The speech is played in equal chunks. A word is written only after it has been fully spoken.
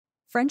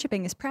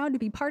Friendshipping is proud to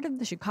be part of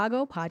the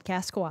Chicago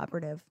Podcast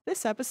Cooperative.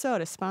 This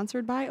episode is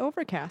sponsored by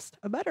Overcast,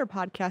 a better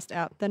podcast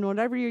app than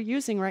whatever you're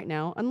using right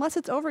now, unless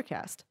it's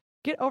Overcast.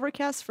 Get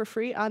Overcast for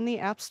free on the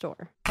App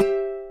Store.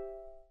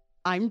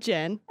 I'm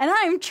Jen. And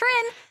I'm Trin.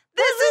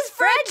 This is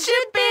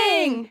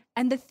Friendshipping!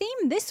 And the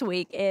theme this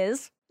week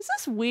is... Is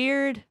this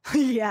weird?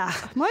 yeah.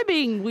 Am I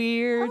being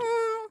weird?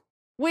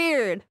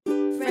 Weird.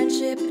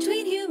 Friendship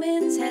between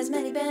humans has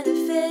many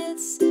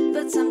benefits,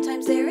 but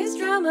sometimes there is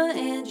drama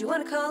and you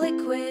want to call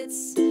it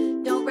quits.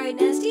 Don't write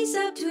nasty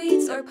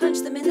subtweets or punch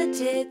them in the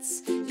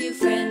tits. View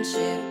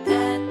friendship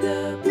at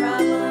the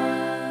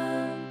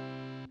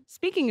problem.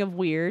 Speaking of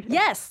weird,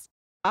 Yes.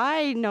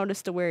 I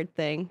noticed a weird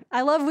thing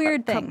I love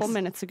weird a things. couple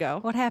minutes ago.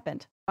 What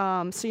happened?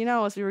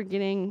 So as we were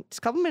getting, just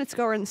a couple minutes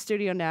ago, we're in the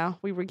studio now.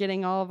 We were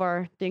getting all of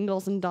our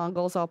dingles and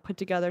dongles all put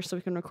together so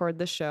we can record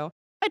this show.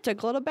 I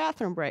took a little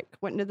bathroom break,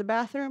 went into the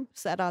bathroom,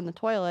 sat on the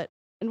toilet,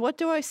 and what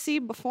do I see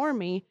before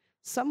me?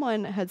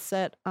 Someone had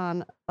set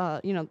on,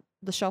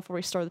 the shelf where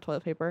we store the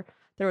toilet paper.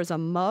 There was a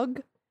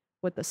mug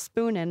with a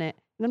spoon in it,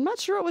 and I'm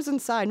not sure what was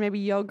inside. Maybe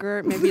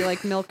yogurt, maybe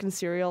like milk and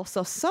cereal.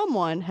 So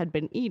someone had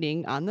been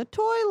eating on the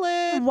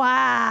toilet.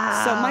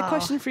 Wow. So my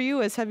question for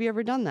you is, have you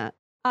ever done that?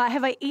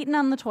 Have I eaten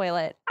on the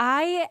toilet?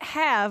 I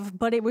have,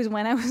 but it was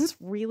when I was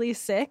really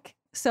sick.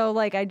 So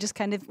I just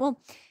kind of,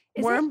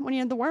 Worm? When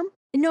you had the worm?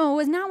 No, it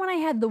was not when I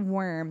had the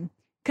worm.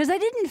 Because I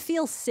didn't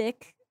feel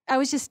sick. I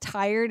was just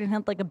tired and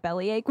had a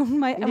bellyache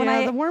when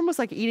The worm was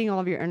eating all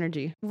of your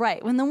energy.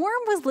 Right. When the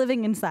worm was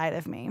living inside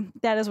of me,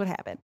 that is what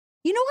happened.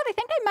 You know what? I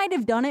think I might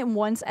have done it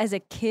once as a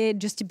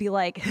kid just to be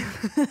like,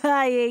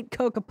 I ate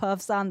Cocoa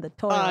Puffs on the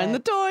toilet. On the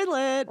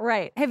toilet.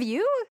 Right. Have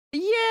you?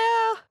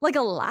 Yeah.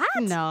 A lot?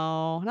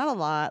 No, not a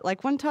lot.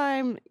 One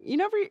time, do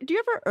you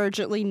ever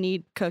urgently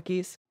need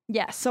cookies?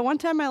 Yes. So one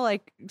time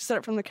I stood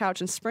up from the couch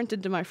and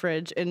sprinted to my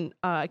fridge and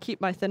keep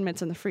my Thin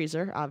Mints in the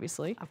freezer,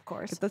 obviously. Of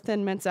course. Get the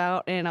Thin Mints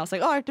out and I was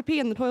like, oh, I have to pee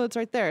and the toilet's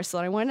right there. So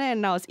I went in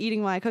and I was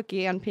eating my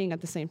cookie and peeing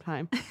at the same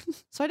time.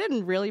 So I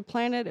didn't really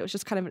plan it. It was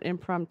just kind of an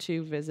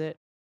impromptu visit.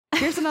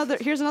 Here's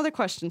another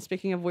question,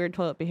 speaking of weird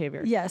toilet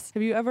behavior. Yes.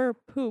 Have you ever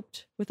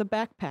pooped with a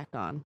backpack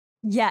on?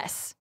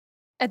 Yes.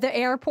 At the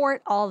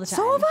airport all the time.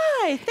 So have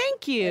I.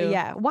 Thank you.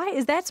 Yeah. Why?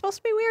 Is that supposed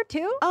to be weird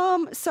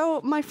too? So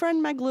my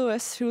friend Meg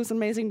Lewis, who's an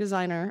amazing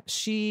designer,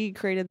 she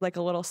created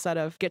a little set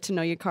of get to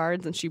know you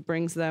cards and she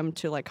brings them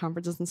to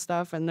conferences and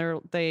stuff. And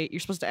you're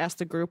supposed to ask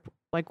the group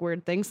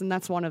weird things. And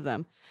that's one of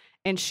them.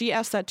 And she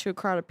asked that to a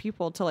crowd of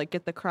people to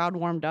get the crowd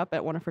warmed up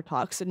at one of her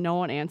talks and no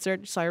one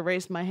answered. So I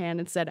raised my hand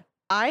and said,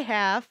 I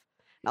have.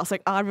 And I was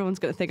like, oh, everyone's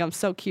going to think I'm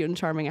so cute and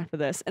charming after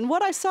this. And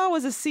what I saw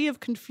was a sea of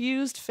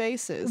confused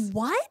faces.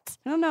 What?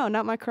 I don't know,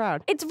 not my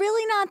crowd. It's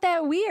really not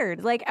that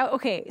weird.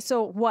 Okay,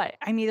 so what?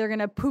 I'm either going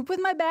to poop with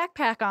my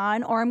backpack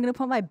on or I'm going to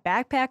put my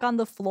backpack on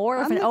the floor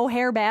of an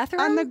O'Hare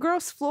bathroom. On the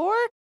gross floor?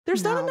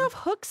 There's No. not enough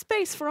hook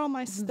space for all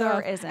my stuff.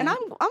 There isn't. And I'm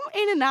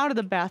in and out of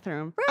the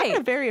bathroom. Right.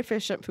 I'm a very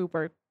efficient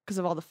pooper because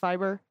of all the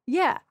fiber.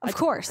 Yeah, of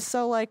course.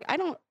 So I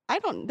don't,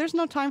 there's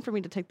no time for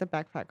me to take the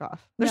backpack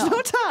off. There's No.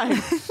 no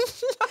time.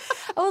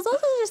 I was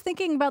also just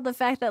thinking about the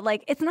fact that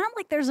it's not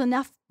like there's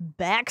enough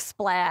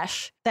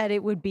backsplash that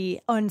it would be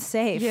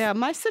unsafe. Yeah,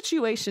 my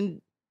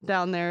situation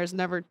down there is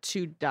never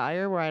too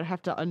dire where I'd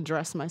have to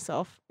undress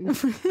myself.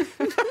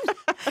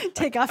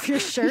 Take off your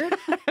shirt,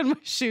 And my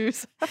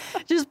shoes.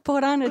 just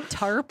put on a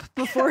tarp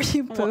before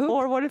you poop.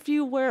 Or what if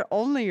you wear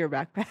only your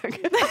backpack?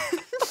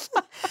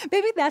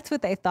 Maybe that's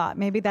what they thought.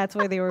 Maybe that's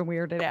why they were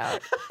weirded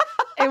out.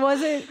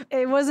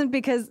 It wasn't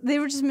because they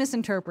were just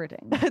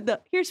misinterpreting.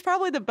 Here's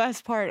probably the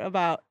best part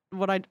about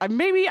what I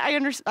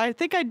understand. I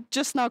think I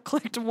just now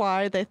clicked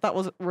why they thought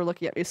were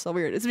looking at me so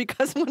weird. It's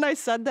because when I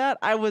said that,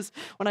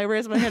 when I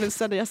raised my hand and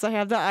said, yes, I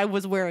have that, I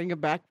was wearing a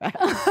backpack.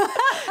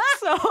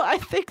 So I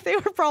think they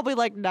were probably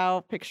now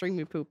picturing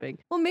me pooping.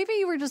 Well, maybe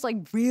you were just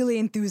really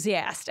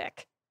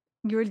enthusiastic.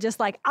 You were just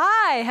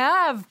I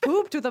have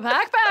pooped with a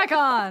backpack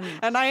on.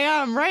 And I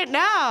am right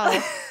now.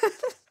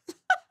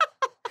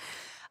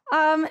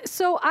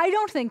 So I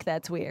don't think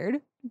that's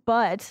weird,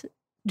 but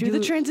Do the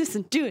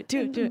transition. Do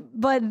it.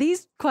 But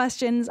these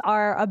questions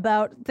are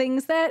about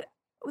things that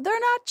they're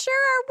not sure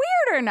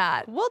are weird or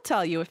not. We'll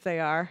tell you if they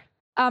are.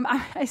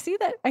 I see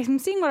that. I'm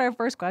seeing what our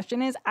first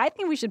question is. I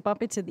think we should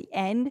bump it to the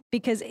end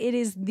because it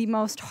is the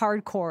most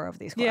hardcore of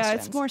these questions. Yeah,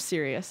 it's more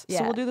serious. Yeah.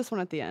 So we'll do this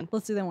one at the end.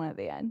 Let's do the one at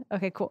the end.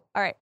 Okay, cool.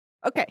 All right.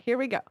 Okay, here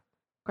we go.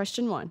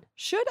 Question 1.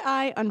 Should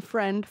I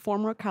unfriend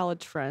former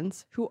college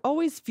friends who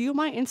always view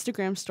my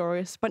Instagram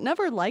stories but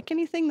never like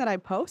anything that I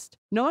post?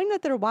 Knowing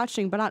that they're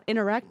watching but not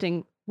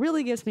interacting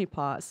really gives me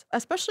pause,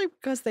 especially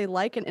because they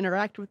like and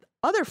interact with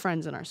other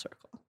friends in our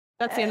circle.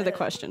 That's the end of the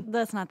question.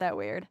 That's not that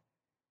weird.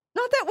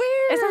 Not that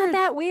weird. It's not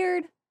that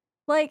weird.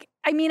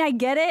 I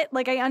get it.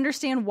 I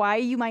understand why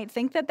you might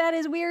think that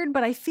is weird,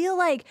 but I feel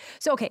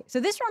so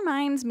this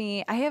reminds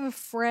me, I have a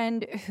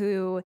friend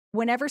who,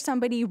 whenever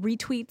somebody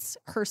retweets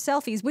her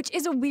selfies, which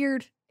is a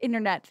weird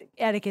internet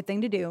etiquette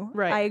thing to do.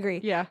 Right. I agree.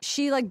 Yeah.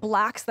 She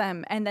blocks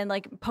them and then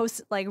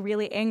posts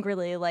really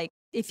angrily,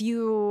 if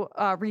you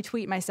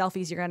retweet my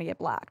selfies, you're going to get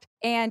blocked.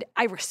 And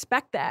I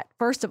respect that,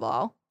 first of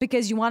all,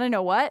 because you want to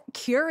know what?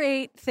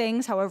 Curate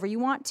things however you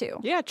want to.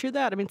 Yeah, true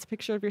that. I mean, it's a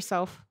picture of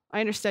yourself. I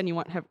understand you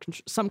want to have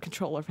some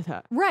control over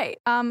that. Right.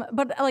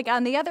 But like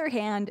on the other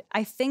hand,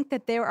 I think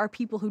that there are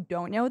people who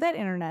don't know that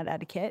internet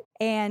etiquette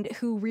and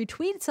who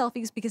retweet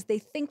selfies because they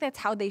think that's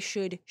how they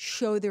should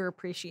show their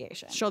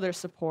appreciation. Show their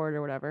support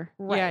or whatever.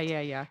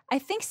 Right. Yeah. I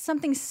think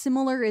something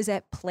similar is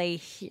at play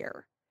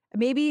here.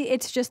 Maybe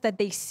it's just that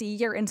they see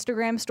your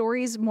Instagram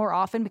stories more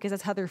often because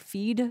that's how their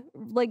feed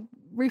like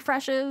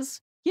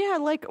refreshes. Yeah,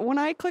 like when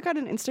I click on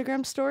an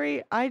Instagram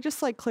story, I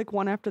just like click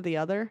one after the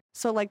other.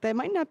 So like they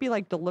might not be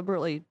like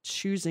deliberately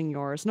choosing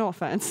yours, no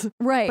offense.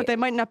 Right. But they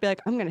might not be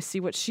like, I'm going to see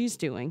what she's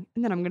doing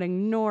and then I'm going to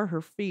ignore her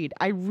feed.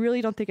 I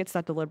really don't think it's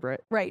that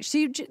deliberate. Right.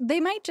 So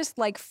they might just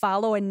like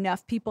follow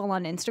enough people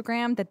on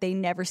Instagram that they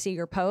never see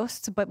your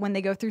posts. But when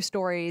they go through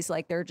stories,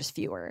 like they're just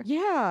fewer.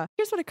 Yeah.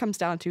 Here's what it comes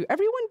down to.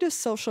 Everyone does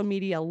social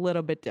media a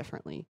little bit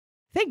differently.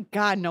 Thank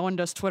God no one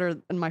does Twitter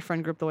in my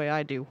friend group the way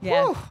I do.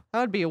 Yeah. Whew,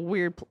 that'd be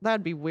weird.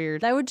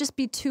 That would just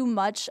be too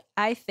much,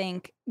 I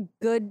think,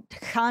 good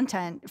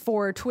content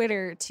for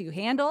Twitter to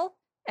handle.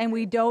 And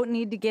we don't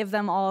need to give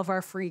them all of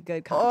our free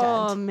good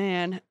content. Oh,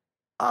 man.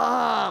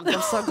 Oh,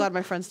 I'm so glad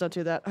my friends don't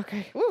do that.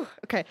 Okay. Woo.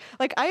 Okay.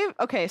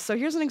 Okay. So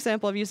here's an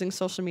example of using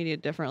social media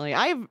differerently.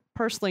 I've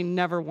personally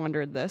never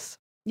wondered this.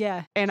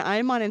 Yeah. And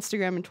I'm on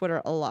Instagram and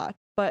Twitter a lot.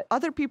 But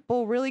other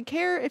people really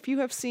care if you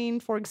have seen,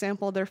 for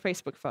example, their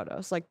Facebook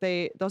photos. Like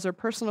those are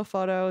personal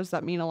photos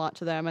that mean a lot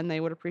to them, and they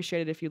would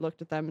appreciate it if you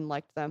looked at them and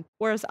liked them.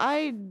 Whereas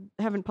I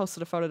haven't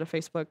posted a photo to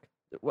Facebook,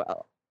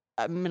 well,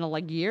 in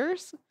like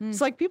years.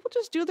 It's like people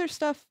just do their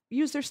stuff,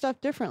 use their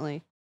stuff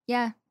differently.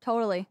 Yeah,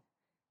 totally.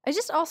 I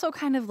just also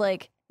kind of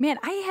like, man,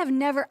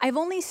 I've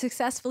only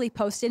successfully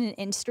posted an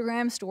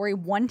Instagram story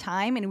one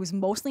time, and it was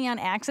mostly on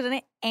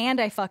accident,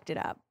 and I fucked it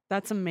up.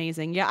 That's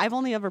amazing. Yeah, I've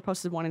only ever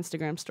posted one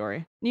Instagram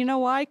story. You know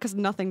why? Because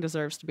nothing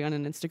deserves to be on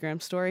an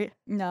Instagram story.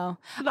 No.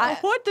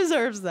 What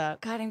deserves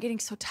that? God, I'm getting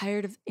so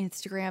tired of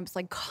Instagram's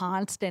like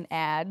constant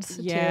ads.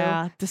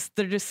 Yeah,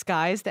 they're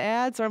disguised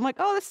ads. Or I'm like,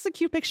 oh, this is a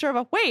cute picture of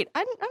a. Wait,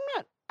 I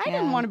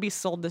didn't want to be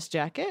sold this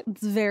jacket.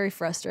 It's very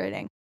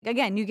frustrating.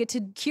 Again, you get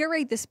to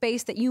curate the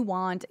space that you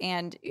want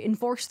and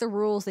enforce the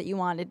rules that you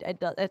want.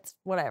 It's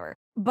whatever.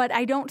 But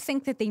I don't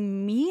think that they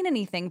mean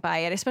anything by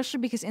it,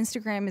 especially because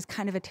Instagram is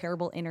kind of a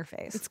terrible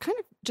interface. It's kind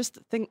of just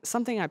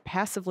something I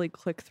passively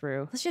click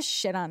through. Let's just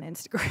shit on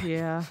Instagram.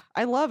 Yeah,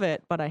 I love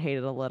it, but I hate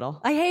it a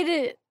little. I hate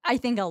it, I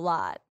think, a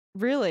lot.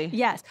 Really?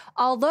 Yes.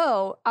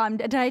 Although,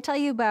 did I tell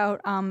you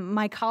about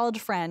my college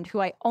friend who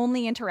I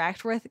only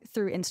interact with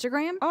through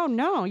Instagram? Oh,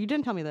 no, you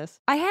didn't tell me this.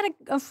 I had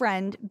a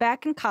friend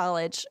back in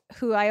college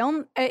who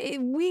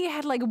we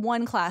had like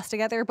one class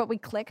together, but we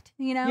clicked,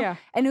 you know? Yeah.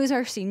 And it was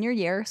our senior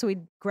year, so we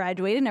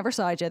graduated, never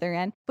saw each other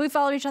again, but we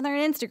followed each other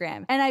on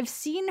Instagram. And I've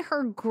seen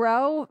her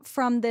grow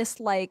from this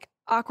like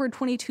awkward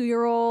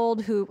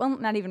 22-year-old who, well,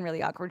 not even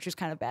really awkward, she was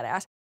kind of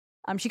badass.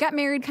 She got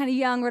married kind of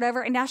young or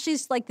whatever, and now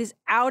she's like this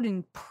out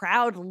and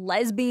proud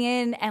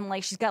lesbian, and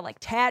like she's got like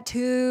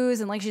tattoos,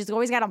 and like she's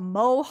always got a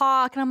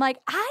mohawk, and I'm like,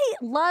 I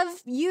love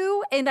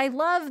you, and I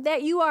love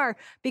that you are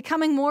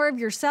becoming more of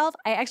yourself.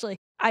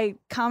 I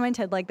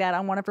commented like that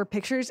on one of her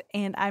pictures,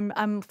 and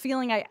I'm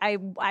feeling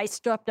I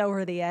stepped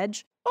over the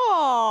edge.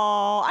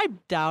 Oh, I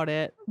doubt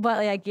it.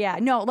 But like, yeah,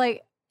 no,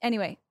 like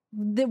anyway.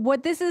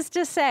 What this is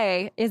to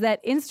say is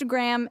that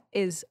Instagram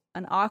is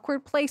an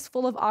awkward place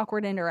full of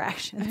awkward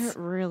interactions. It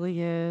really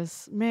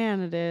is.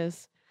 Man, it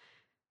is.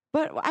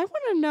 But I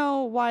want to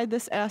know why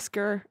this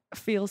asker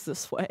feels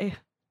this way.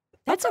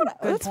 That's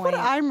what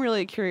I'm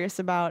really curious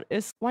about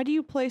is why do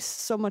you place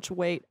so much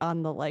weight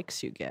on the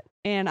likes you get?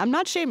 And I'm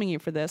not shaming you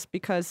for this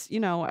because, you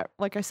know,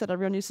 like I said,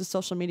 everyone uses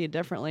social media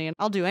differently, and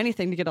I'll do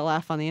anything to get a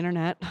laugh on the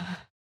internet.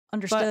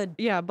 Understood.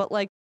 But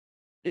like,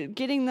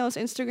 getting those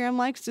Instagram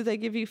likes, do they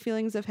give you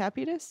feelings of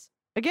happiness?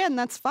 Again,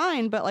 that's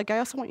fine, but like I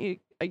also want you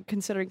to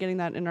consider getting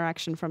that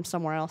interaction from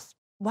somewhere else.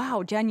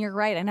 Wow, Jen, you're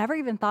right. I never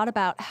even thought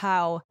about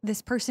how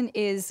this person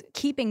is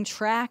keeping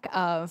track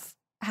of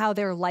how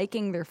they're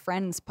liking their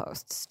friends'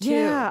 posts too.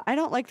 Yeah, I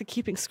don't like the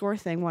keeping score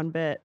thing one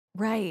bit.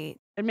 Right.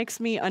 It makes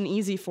me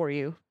uneasy for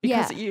you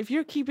because Yeah. if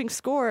you're keeping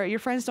score, your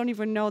friends don't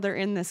even know they're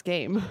in this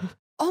game.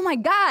 Oh my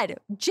God,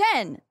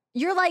 Jen.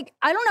 You're like,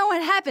 I don't know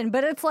what happened,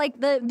 but it's like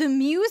the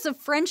muse of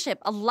friendship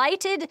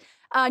alighted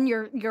on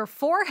your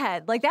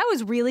forehead. Like that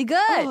was really good.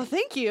 Oh,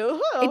 thank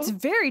you. Oh, It's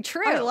very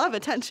true. I love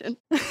attention.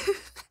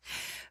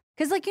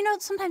 Because like, you know,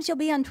 sometimes you'll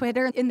be on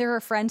Twitter and there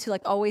are friends who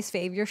like always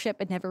fave your shit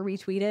but never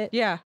retweet it.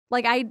 Yeah.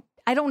 Like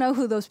I don't know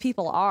who those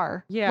people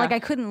are. Yeah. Like I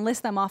couldn't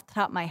list them off the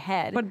top of my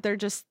head. But they're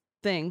just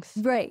things.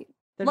 right.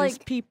 They're like,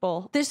 just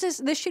people. This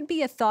should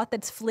be a thought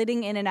that's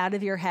flitting in and out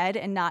of your head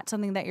and not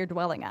something that you're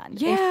dwelling on.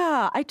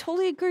 Yeah, I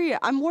totally agree.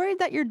 I'm worried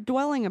that you're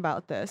dwelling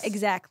about this.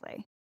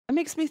 Exactly. It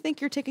makes me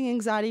think you're taking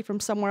anxiety from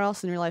somewhere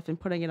else in your life and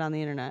putting it on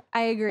the internet.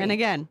 I agree. And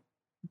again,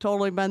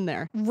 totally been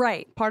there.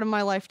 Right. Part of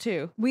my life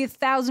too. We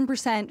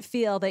 1,000%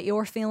 feel that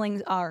your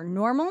feelings are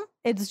normal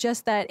It's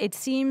just that it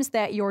seems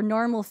that your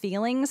normal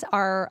feelings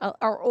are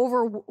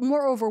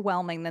more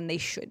overwhelming than they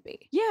should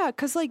be. Yeah,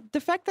 because like the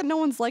fact that no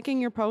one's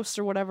liking your posts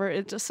or whatever,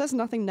 it just says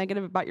nothing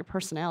negative about your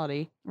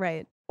personality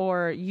Right.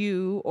 or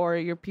you or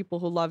your people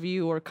who love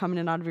you or coming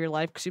in and out of your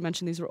life. Because you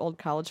mentioned these were old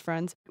college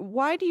friends.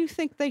 Why do you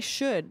think they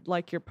should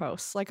like your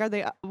posts? Like,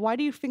 why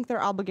do you think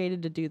they're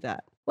obligated to do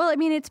that? Well, I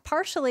mean, it's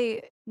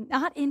partially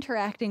not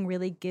interacting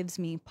really gives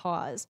me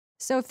pause.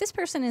 So if this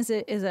person is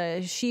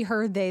a she,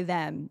 her, they,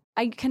 them,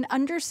 I can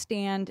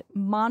understand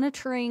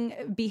monitoring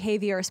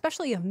behavior,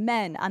 especially of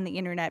men on the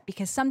internet,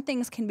 because some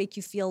things can make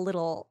you feel a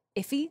little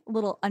iffy, a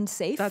little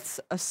unsafe.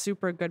 That's a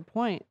super good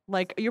point.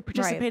 Like you're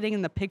participating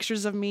in the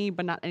pictures of me,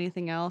 but not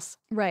anything else.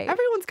 Right.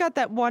 Everyone's got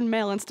that one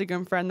male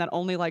Instagram friend that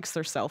only likes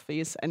their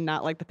selfies and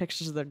not like the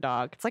pictures of their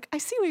dog. It's like, I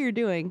see what you're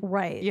doing.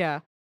 Right.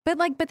 Yeah.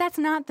 But that's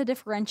not the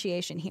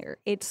differentiation here.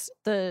 It's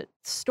the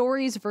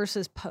stories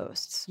versus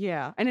posts.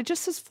 Yeah. And it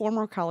just says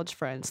former college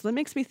friends. So that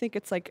makes me think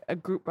it's like a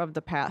group of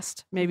the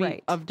past, maybe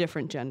Right. of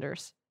different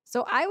genders.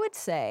 So I would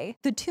say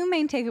the two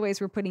main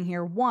takeaways we're putting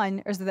here,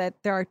 one is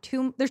that there's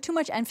too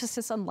much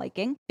emphasis on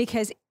liking,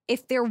 because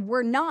if there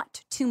were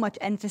not too much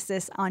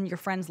emphasis on your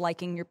friends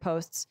liking your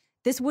posts,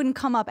 this wouldn't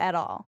come up at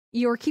all.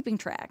 You're keeping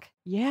track.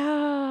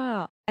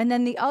 Yeah. And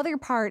then the other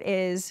part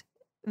is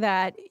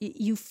that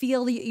you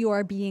feel that you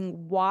are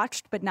being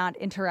watched but not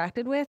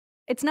interacted with.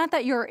 It's not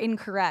that you're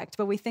incorrect,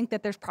 but we think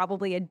that there's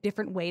probably a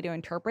different way to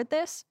interpret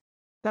this.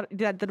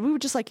 That we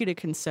would just like you to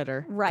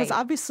consider. Right. Because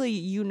obviously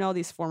you know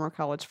these former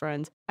college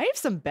friends. I have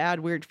some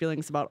bad, weird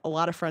feelings about a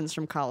lot of friends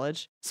from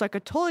college. So I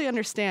could totally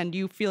understand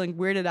you feeling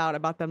weirded out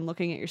about them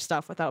looking at your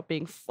stuff without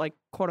being like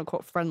quote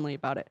unquote friendly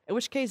about it. In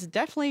which case,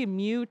 definitely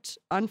mute,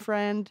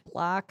 unfriend,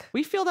 Block.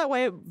 We feel that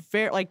way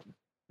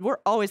we're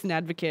always an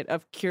advocate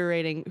of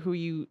curating who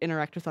you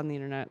interact with on the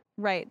internet.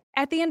 Right.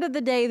 At the end of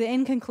the day, the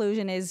in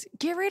conclusion is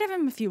get rid of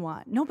him if you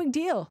want. No big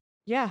deal.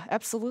 Yeah,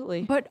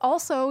 absolutely. But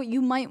also,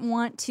 you might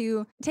want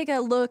to take a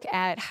look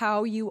at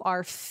how you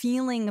are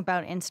feeling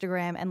about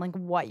Instagram and like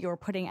what you're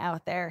putting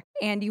out there.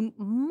 And you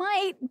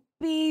might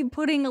be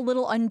putting a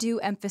little undue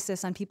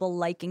emphasis on people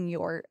liking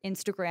your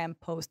Instagram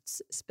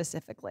posts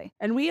specifically.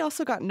 And we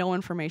also got no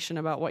information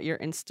about what your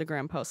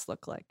Instagram posts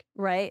look like.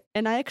 Right?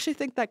 And I actually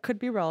think that could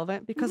be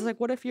relevant because,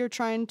 like, what if you're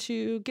trying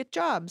to get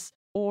jobs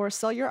or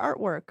sell your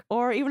artwork,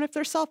 or even if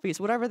they're selfies,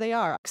 whatever they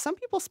are? Some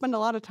people spend a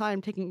lot of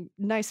time taking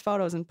nice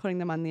photos and putting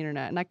them on the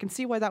internet, and I can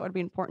see why that would be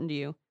important to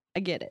you. I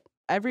get it.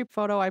 Every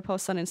photo I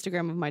post on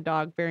Instagram of my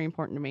dog, very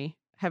important to me.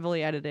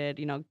 Heavily edited,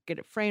 get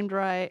it framed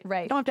right.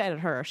 Right. I don't have to edit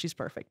her; she's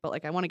perfect. But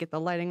like, I want to get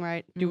the lighting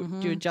right, do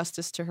it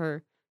justice to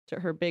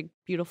her big,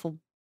 beautiful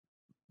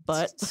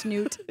butt,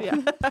 Snoot.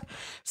 yeah.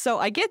 So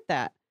I get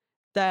that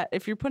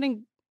if you're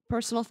putting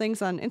personal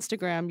things on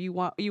Instagram, you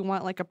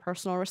want like a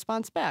personal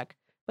response back.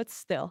 But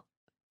still,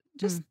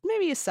 just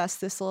maybe assess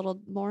this a little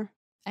more.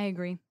 I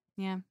agree.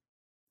 Yeah.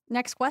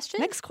 Next question?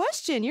 Next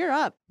question. You're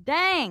up.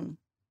 Dang.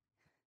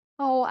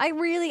 Oh,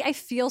 I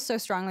feel so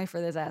strongly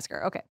for this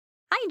asker. Okay.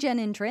 Hi, Jen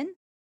and Trin.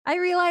 I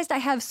realized I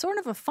have sort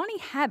of a funny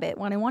habit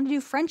when I want to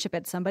do friendship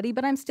at somebody,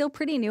 but I'm still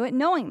pretty new at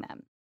knowing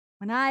them.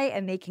 When I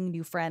am making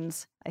new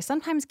friends, I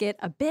sometimes get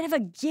a bit of a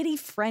giddy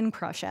friend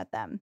crush at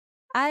them.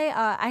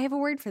 I have a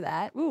word for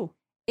that. Ooh.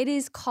 It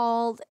is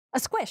called a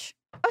squish.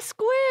 A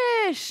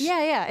squish.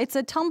 Yeah. It's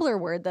a Tumblr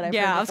word that I've heard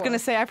Yeah, I was before. going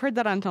to say, I've heard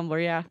that on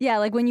Tumblr, yeah. Yeah,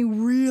 like when you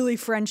really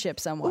friendship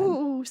someone.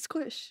 Ooh,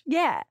 squish.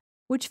 Yeah,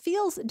 which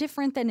feels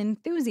different than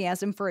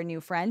enthusiasm for a new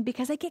friend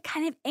because I get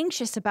kind of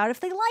anxious about if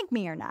they like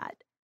me or not.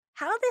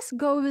 How this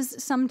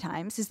goes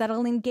sometimes is that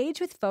I'll engage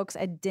with folks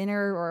at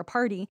dinner or a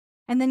party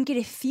and then get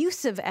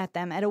effusive at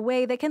them at a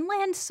way that can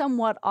land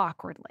somewhat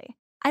awkwardly.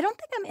 I don't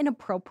think I'm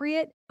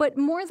inappropriate, but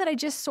more that I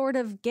just sort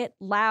of get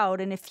loud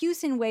and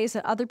effuse in ways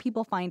that other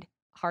people find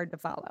hard to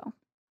follow.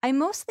 I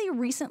mostly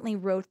recently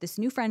wrote this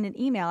new friend an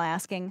email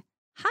asking,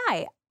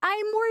 "Hi,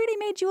 I'm worried I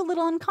made you a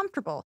little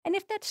uncomfortable. And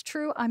if that's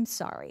true, I'm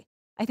sorry.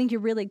 I think you're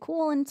really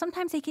cool, and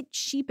sometimes I get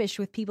sheepish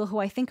with people who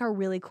I think are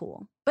really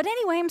cool. But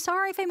anyway, I'm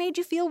sorry if I made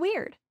you feel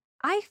weird."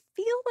 I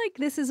feel like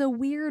this is a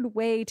weird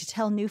way to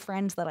tell new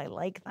friends that I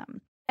like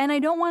them. And I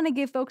don't want to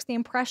give folks the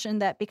impression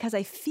that because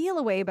I feel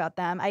a way about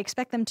them, I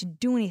expect them to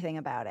do anything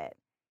about it.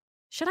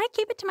 Should I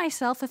keep it to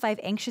myself if I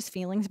have anxious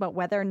feelings about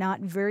whether or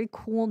not very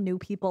cool new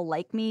people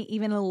like me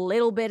even a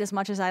little bit as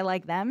much as I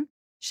like them?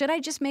 Should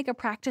I just make a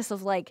practice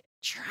of like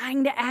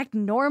trying to act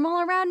normal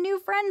around new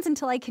friends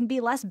until I can be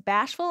less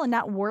bashful and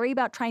not worry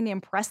about trying to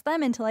impress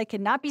them until I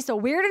can not be so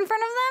weird in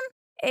front of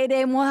them?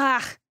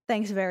 Aidez-moi.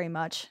 Thanks very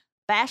much.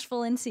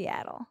 Bashful in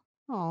Seattle.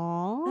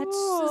 Aww. That's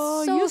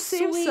so you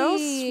seem so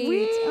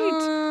sweet.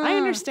 sweet. I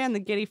understand the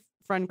giddy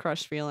friend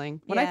crush feeling.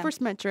 When I Yeah.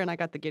 first met Trin, I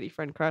got the giddy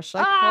friend crush.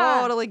 I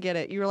totally get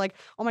it. You were like,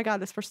 oh my God,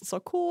 this person's so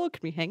cool. Can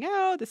we hang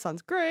out? This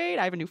sounds great.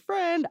 I have a new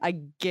friend. I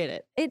get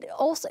it.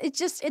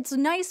 It's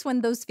nice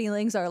when those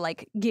feelings are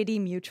like giddy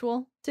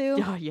mutual too.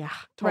 Oh, yeah,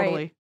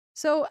 totally.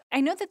 So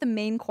I know that the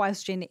main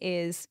question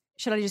is,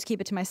 should I just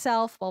keep it to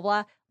myself, blah,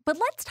 blah. But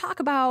let's talk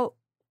about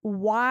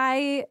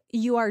why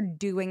you are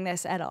doing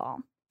this at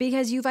all.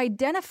 because you've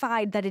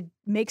identified that it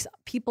makes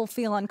people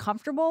feel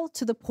uncomfortable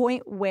to the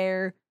point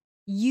where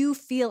you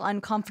feel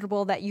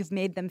uncomfortable that you've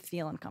made them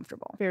feel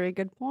uncomfortable. Very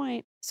good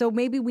point. So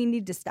maybe we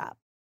need to stop.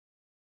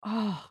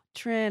 Oh,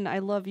 Trin, I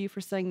love you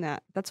for saying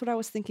that. That's what I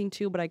was thinking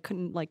too, but I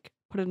couldn't like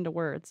put it into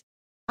words.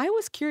 I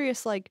was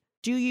curious, like,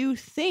 do you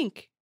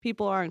think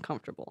people are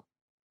uncomfortable?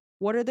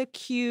 What are the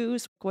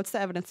cues? What's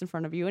the evidence in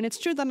front of you? And it's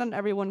true that not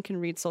everyone can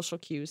read social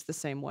cues the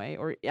same way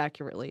or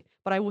accurately.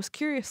 But I was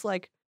curious,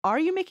 like, are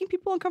you making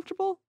people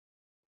uncomfortable?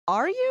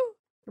 Are you?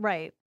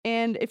 Right.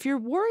 And if you're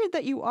worried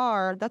that you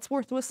are, that's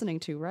worth listening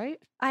to, right?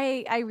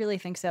 I really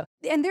think so.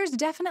 And there's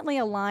definitely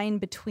a line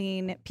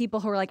between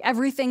people who are like,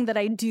 everything that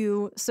I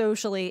do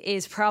socially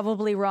is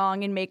probably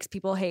wrong and makes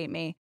people hate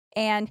me.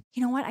 And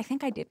you know what? I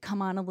think I did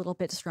come on a little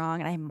bit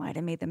strong and I might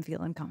have made them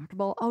feel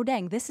uncomfortable. Oh,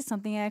 dang, this is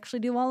something I actually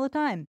do all the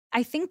time.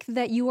 I think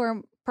that you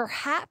are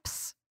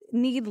perhaps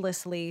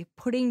needlessly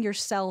putting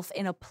yourself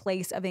in a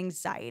place of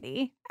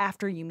anxiety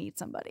after you meet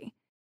somebody.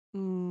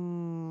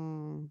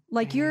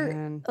 Like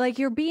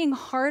you're being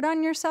hard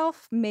on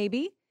yourself,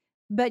 maybe,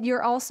 but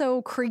you're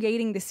also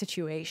creating the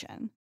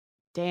situation.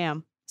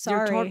 Damn.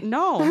 Sorry.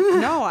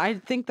 No, I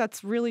think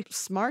that's really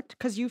smart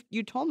because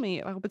you told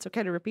me, I hope it's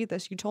okay to repeat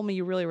this, you told me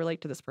you really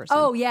relate to this person.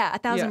 Oh, yeah,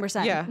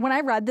 1,000%. Yeah. When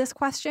I read this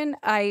question,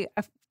 I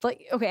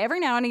like, okay, every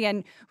now and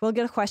again, we'll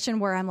get a question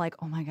where I'm like,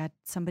 oh my God,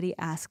 somebody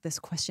asked this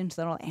question,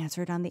 so then I'll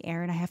answer it on the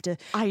air and I have to,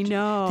 I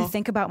know. to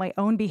think about my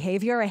own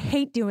behavior. I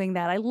hate doing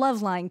that. I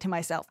love lying to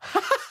myself.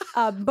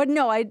 But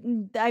no,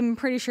 I'm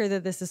pretty sure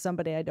that this is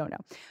somebody I don't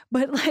know.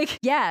 But like,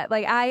 yeah,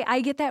 like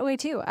I get that way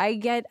too. I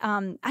get,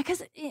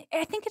 because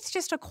I think it's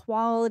just a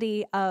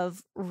quality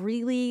of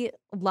really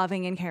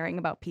loving and caring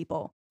about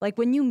people. Like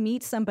when you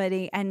meet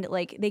somebody and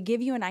like they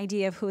give you an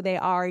idea of who they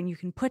are and you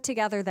can put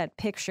together that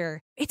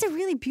picture, it's a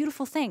really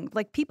beautiful thing.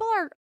 Like people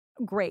are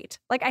great.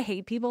 Like I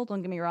hate people,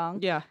 don't get me wrong.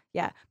 Yeah.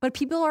 Yeah. But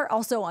people are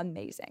also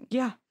amazing.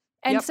 Yeah.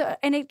 And Yep. so,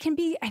 and it can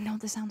be, I know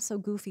this sounds so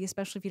goofy,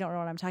 especially if you don't know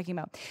what I'm talking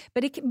about,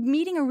 but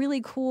meeting a really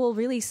cool,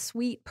 really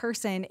sweet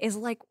person is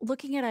like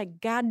looking at a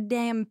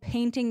goddamn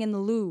painting in the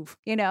Louvre,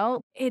 you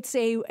know? It's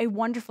a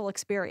wonderful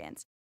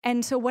experience.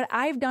 And so what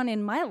I've done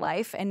in my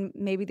life, and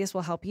maybe this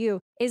will help you,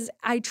 is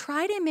I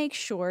try to make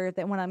sure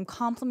that when I'm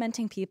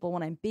complimenting people,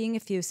 when I'm being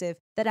effusive,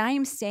 that I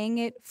am saying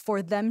it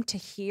for them to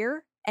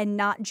hear and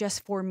not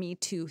just for me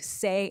to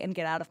say and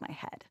get out of my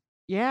head.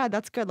 Yeah,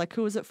 that's good. Like,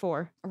 who is it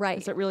for? Right.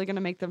 Is it really going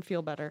to make them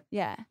feel better?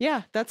 Yeah.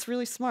 Yeah, that's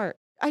really smart.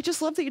 I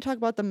just love that you talk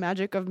about the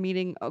magic of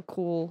meeting a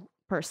cool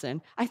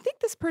person. I think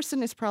this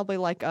person is probably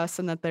like us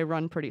in that they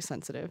run pretty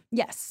sensitive.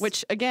 Yes.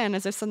 Which, again,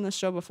 as I've said in this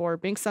show before,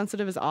 being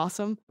sensitive is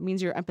awesome. It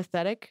means you're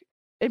empathetic.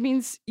 It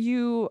means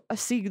you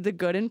see the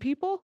good in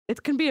people.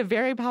 It can be a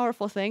very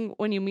powerful thing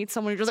when you meet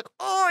someone, you're just like,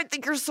 oh, I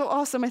think you're so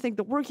awesome. I think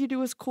the work you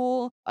do is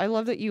cool. I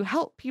love that you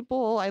help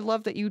people. I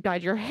love that you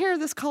dyed your hair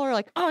this color.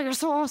 Like, oh, you're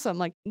so awesome.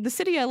 Like the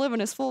city I live in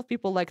is full of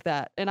people like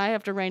that. And I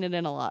have to rein it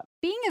in a lot.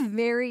 Being a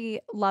very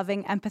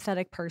loving,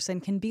 empathetic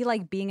person can be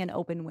like being an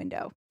open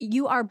window.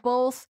 You are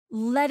both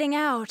letting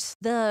out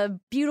the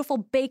beautiful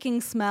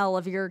baking smell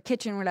of your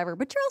kitchen or whatever,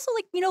 but you're also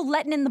like,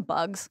 letting in the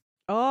bugs.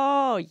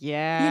 Oh,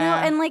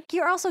 yeah. And like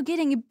you're also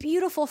getting a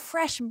beautiful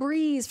fresh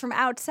breeze from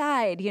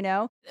outside,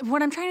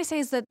 What I'm trying to say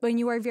is that when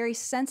you are a very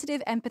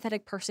sensitive,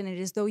 empathetic person, it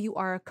is as though you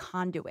are a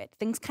conduit.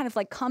 Things kind of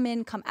like come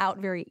in, come out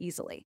very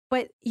easily.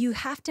 But you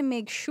have to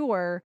make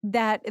sure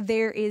that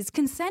there is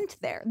consent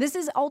there. This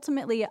is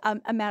ultimately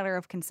a matter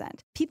of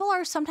consent. People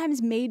are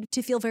sometimes made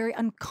to feel very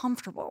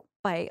uncomfortable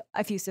by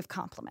effusive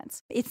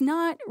compliments. It's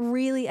not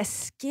really a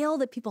skill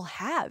that people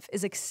have,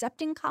 is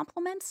accepting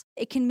compliments.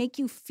 It can make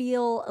you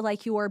feel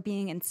like you are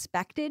being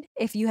inspected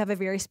if you have a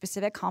very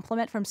specific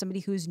compliment from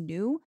somebody who's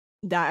new.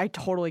 I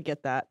totally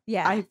get that.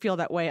 Yeah. I feel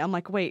that way. I'm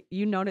like, wait,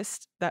 you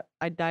noticed that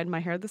I dyed my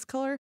hair this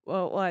color?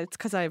 Well, it's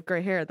because I have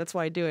gray hair. That's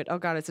why I do it. Oh,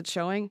 God, is it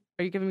showing?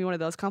 Are you giving me one of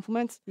those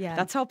compliments? Yeah.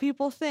 That's how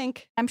people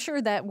think. I'm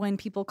sure that when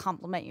people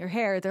compliment your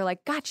hair, they're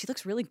like, God, she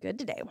looks really good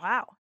today.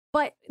 Wow.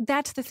 But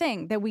that's the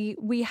thing, that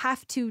we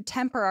have to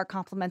temper our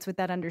compliments with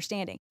that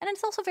understanding. And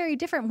it's also very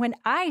different when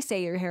I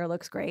say your hair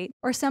looks great,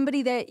 or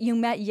somebody that you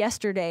met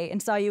yesterday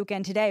and saw you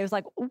again today was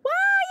like, wow,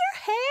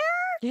 your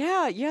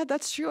hair? Yeah,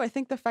 that's true. I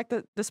think the fact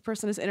that this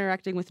person is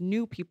interacting with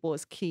new people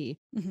is key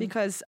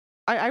because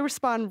I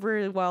respond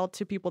really well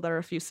to people that are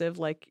effusive.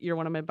 Like, you're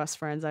one of my best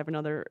friends. I have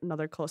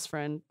another close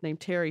friend named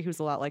Terry who's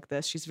a lot like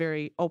this. She's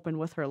very open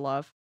with her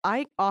love.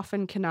 I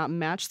often cannot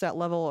match that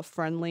level of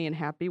friendly and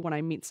happy when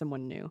I meet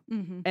someone new.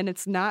 And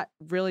it's not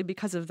really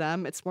because of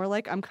them. It's more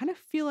like I'm kind of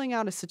feeling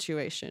out a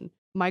situation.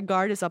 My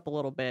guard is up a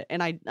little bit,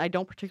 and I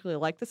don't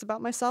particularly like this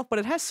about myself, but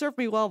it has served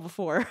me well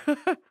before,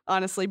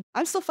 honestly.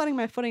 I'm still finding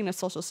my footing in a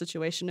social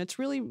situation. It's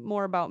really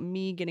more about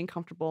me getting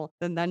comfortable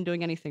than them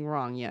doing anything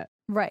wrong yet.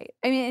 Right.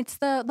 I mean, it's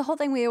the whole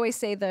thing we always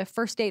say, the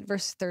first date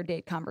versus third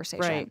date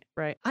conversation.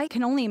 Right. I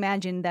can only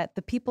imagine that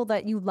the people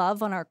that you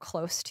love and are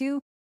close to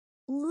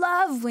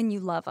love when you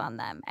love on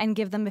them and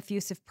give them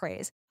effusive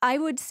praise. I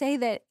would say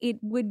that it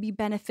would be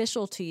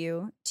beneficial to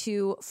you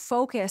to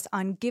focus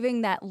on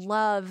giving that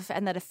love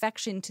and that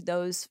affection to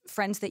those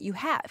friends that you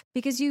have,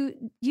 because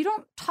you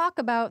don't talk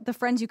about the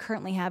friends you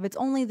currently have. It's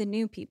only the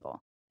new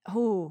people.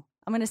 Oh,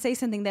 I'm going to say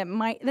something that I'm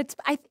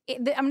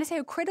going to say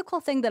a critical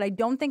thing that I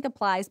don't think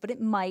applies, but it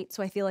might.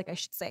 So I feel like I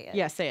should say it.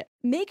 Yeah, say it.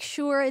 Make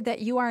sure that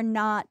you are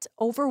not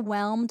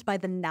overwhelmed by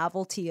the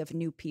novelty of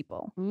new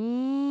people.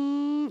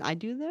 I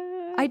do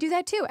that. I do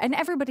that too. And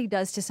everybody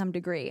does to some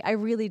degree. I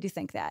really do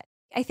think that.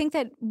 I think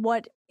that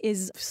what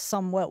is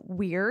somewhat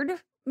weird,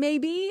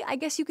 maybe, I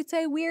guess you could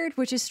say weird,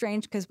 which is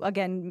strange because,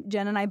 again,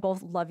 Jen and I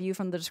both love you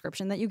from the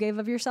description that you gave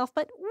of yourself,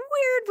 but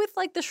weird with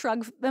like the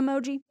shrug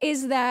emoji,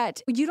 is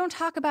that you don't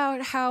talk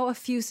about how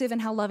effusive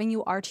and how loving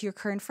you are to your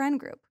current friend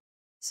group.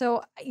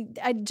 So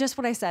I just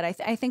what I said,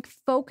 I think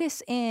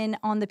focus in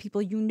on the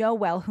people you know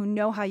well, who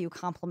know how you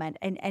compliment,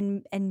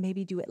 and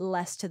maybe do it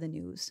less to the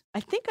news. I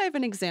think I have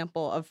an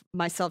example of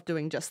myself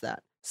doing just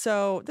that.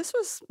 So this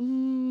was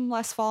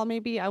last fall,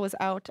 maybe. I was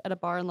out at a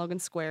bar in Logan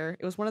Square.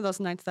 It was one of those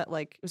nights that,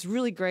 like, it was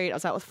really great. I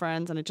was out with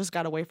friends and it just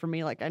got away from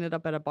me. Like, I ended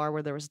up at a bar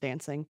where there was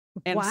dancing.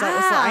 And so it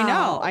was like,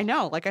 I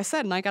know. Like I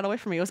said, and I got away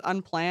from me. It was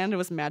unplanned. It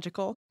was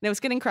magical. And it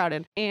was getting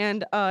crowded.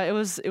 And it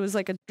was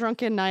like a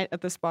drunken night at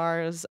this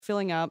bar. It was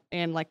filling up,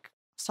 and like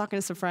was talking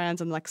to some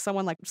friends, and like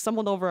someone like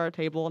stumbled over our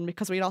table, and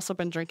because we'd also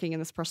been drinking and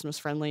this person was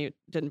friendly, it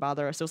didn't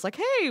bother us. It was like,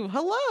 hey,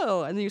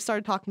 hello. And then you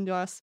started talking to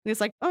us, and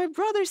he's like, oh, my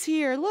brother's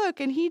here, look,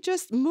 and he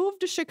just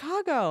moved to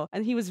Chicago.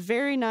 And he was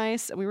very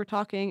nice, and we were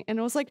talking, and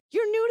it was like,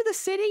 you're new to the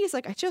city? He's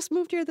like, I just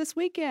moved here this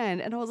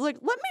weekend. And I was like,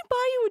 let me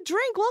buy you a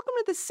drink, welcome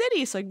to the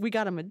city. So like, we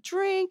got him a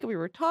drink, and we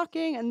were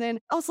talking, and then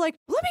I was like,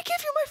 let me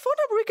give you my phone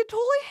number, we could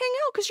totally hang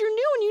out because you're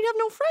new and you'd have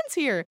no friends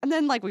here. And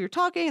then like we were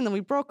talking, and then we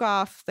broke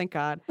off, thank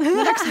God. And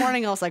the next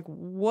morning I was like,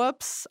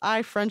 whoops,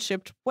 I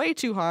friendshipped way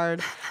too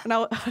hard.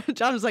 And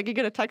John was like, you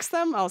gonna text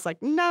them? I was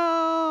like,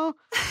 no,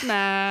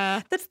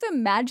 nah. That's the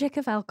magic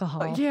of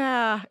alcohol.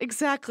 Yeah,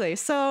 exactly.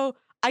 So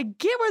I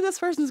get where this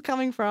person's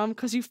coming from,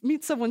 because you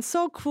meet someone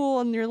so cool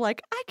and you're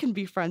like, I can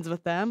be friends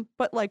with them.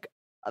 But like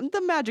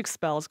the magic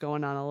spell's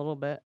going on a little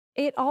bit.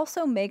 It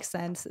also makes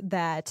sense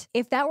that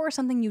if that were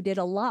something you did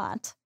a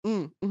lot,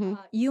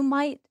 you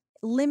might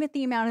limit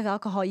the amount of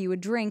alcohol you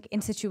would drink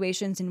in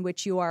situations in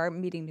which you are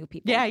meeting new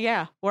people.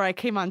 Yeah. Where I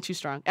came on too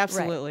strong.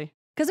 Absolutely.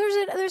 Because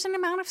there's an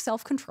amount of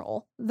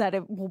self-control that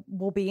it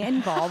will be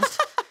involved,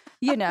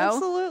 you know?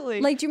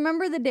 Absolutely. Like, do you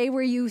remember the day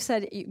where you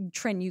said,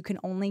 Trin, you can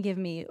only give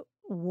me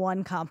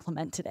one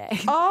compliment today?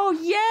 Oh,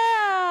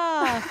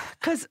 yeah.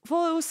 Because,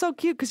 well, it was so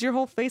cute because your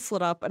whole face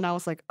lit up, and I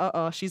was like,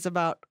 uh-oh, she's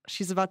about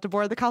to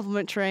board the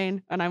compliment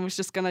train, and I was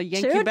just going to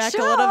yank you back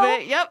a little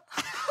bit. Yep.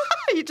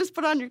 You just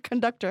put on your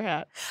conductor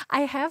hat.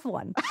 I have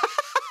one.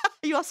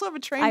 You also have a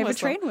train whistle. I have a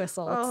train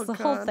whistle. It's the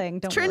whole thing.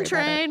 Don't worry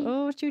train. about it.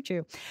 Oh,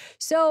 choo-choo.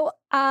 So,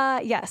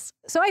 yes.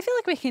 So I feel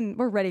like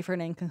we're ready for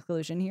an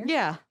conclusion here.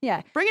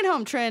 Yeah. Bring it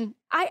home, Trin.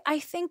 I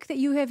think that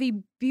you have a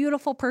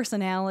beautiful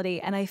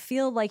personality, and I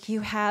feel like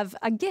you have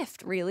a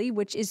gift, really,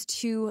 which is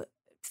to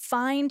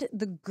find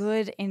the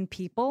good in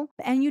people.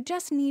 And you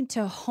just need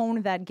to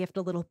hone that gift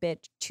a little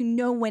bit to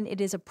know when it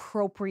is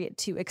appropriate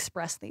to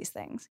express these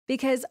things.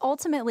 Because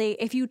ultimately,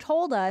 if you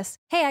told us,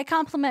 hey, I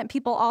compliment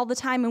people all the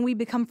time and we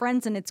become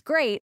friends and it's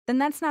great, then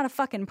that's not a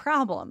fucking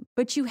problem.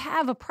 But you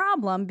have a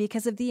problem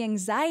because of the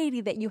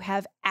anxiety that you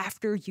have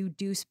after you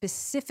do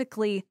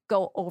specifically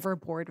go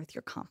overboard with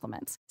your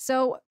compliments.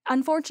 So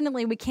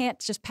unfortunately, we can't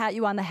just pat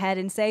you on the head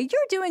and say,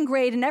 you're doing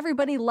great and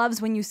everybody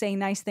loves when you say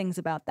nice things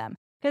about them.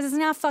 Because it's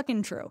not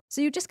fucking true. So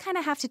you just kind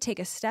of have to take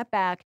a step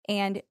back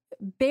and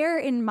bear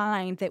in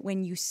mind that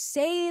when you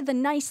say the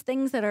nice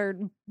things that are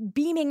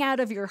beaming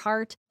out of your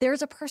heart,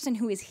 there's a person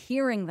who is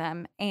hearing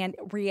them and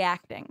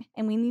reacting.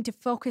 And we need to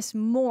focus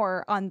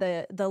more on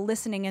the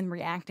listening and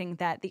reacting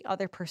that the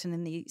other person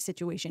in the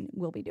situation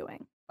will be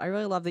doing. I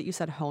really love that you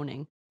said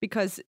honing.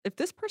 Because if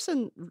this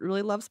person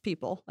really loves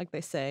people, like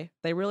they say,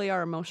 they really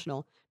are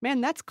emotional,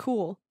 man, that's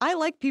cool. I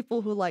like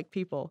people who like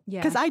people. Yeah.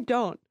 Because I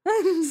don't.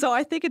 So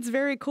I think it's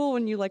very cool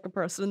when you like a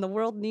person. The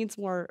world needs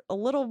a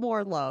little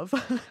more love.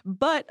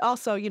 But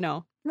also,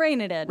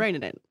 rein it in. Rein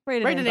it in.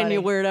 Rein it in,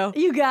 you weirdo.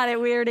 You got it,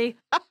 weirdy.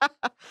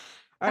 All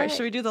right,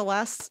 should we do the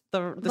last, the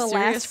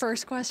last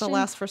first question? The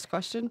last first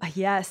question?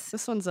 Yes.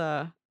 This one's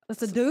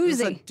It's a doozy.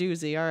 This is a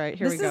doozy. All right,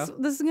 here we go.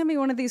 This is going to be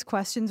one of these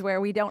questions where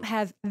we don't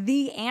have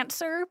the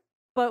answer,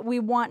 but we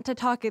want to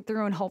talk it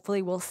through and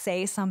hopefully we'll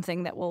say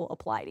something that will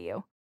apply to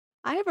you.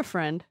 I have a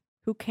friend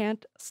who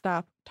can't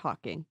stop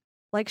talking.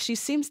 Like, she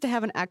seems to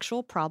have an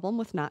actual problem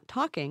with not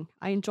talking.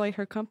 I enjoy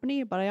her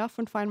company, but I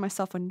often find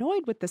myself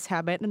annoyed with this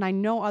habit, and I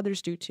know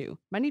others do too.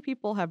 Many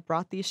people have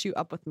brought the issue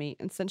up with me,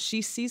 and since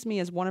she sees me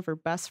as one of her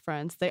best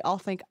friends, they all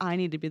think I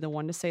need to be the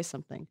one to say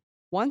something.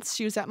 Once,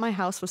 she was at my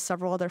house with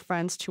several other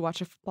friends to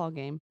watch a football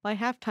game. By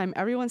halftime,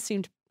 everyone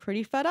seemed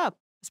pretty fed up,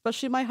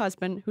 especially my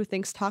husband, who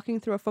thinks talking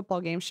through a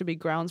football game should be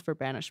grounds for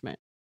banishment.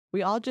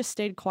 We all just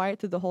stayed quiet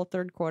through the whole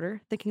third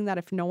quarter, thinking that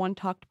if no one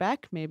talked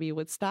back, maybe it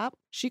would stop.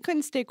 She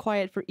couldn't stay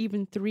quiet for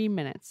even 3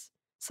 minutes.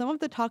 Some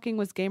of the talking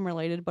was game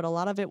related, but a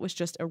lot of it was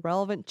just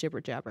irrelevant jibber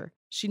jabber.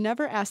 She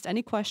never asked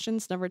any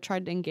questions, never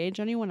tried to engage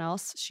anyone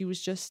else. She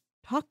was just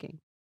talking.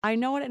 I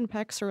know it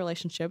impacts her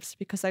relationships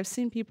because I've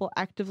seen people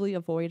actively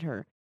avoid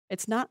her.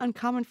 It's not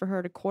uncommon for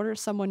her to corner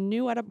someone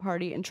new at a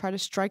party and try to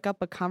strike up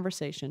a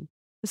conversation.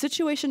 The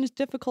situation is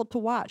difficult to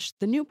watch.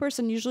 The new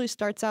person usually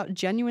starts out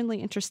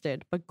genuinely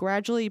interested, but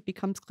gradually it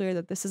becomes clear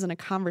that this isn't a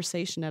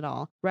conversation at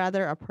all,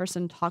 rather a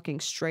person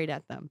talking straight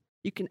at them.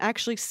 You can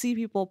actually see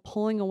people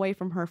pulling away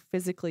from her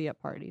physically at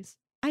parties.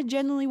 I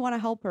genuinely want to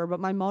help her, but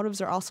my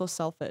motives are also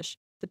selfish.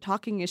 The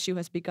talking issue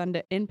has begun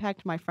to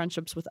impact my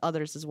friendships with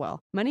others as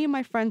well. Many of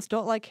my friends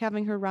don't like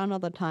having her around all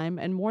the time,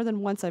 and more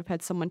than once I've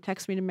had someone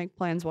text me to make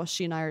plans while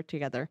she and I are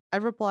together.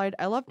 I've replied,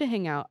 I love to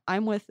hang out.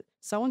 I'm with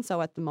so-and-so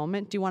at the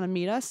moment. Do you want to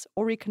meet us?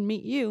 Or we can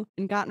meet you,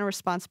 and gotten a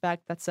response back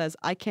that says,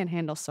 I can't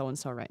handle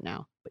so-and-so right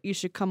now, but you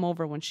should come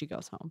over when she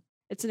goes home.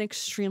 It's an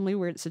extremely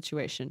weird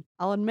situation.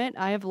 I'll admit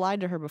I have lied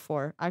to her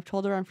before. I've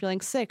told her I'm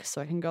feeling sick so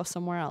I can go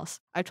somewhere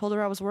else. I told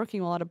her I was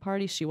working while at a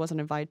party she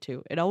wasn't invited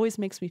to. It always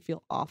makes me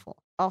feel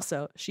awful.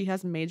 Also, she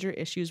has major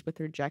issues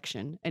with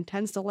rejection and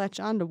tends to latch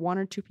on to one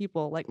or two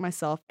people like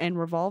myself and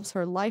revolves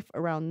her life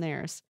around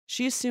theirs.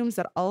 She assumes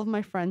that all of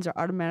my friends are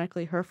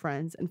automatically her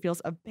friends and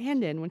feels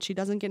abandoned when she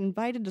doesn't get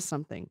invited to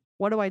something.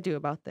 What do I do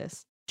about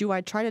this? Do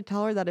I try to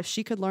tell her that if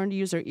she could learn to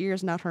use her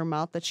ears, not her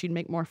mouth, that she'd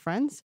make more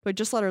friends? But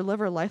just let her live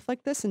her life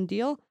like this and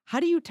deal? How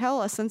do you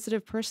tell a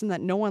sensitive person that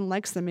no one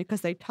likes them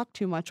because they talk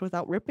too much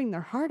without ripping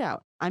their heart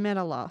out? I'm at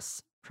a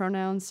loss.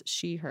 Pronouns,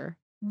 she, her.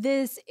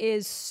 This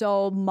is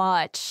so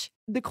much.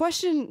 The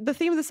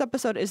theme of this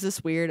episode, is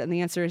this weird? And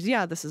the answer is,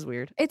 yeah, this is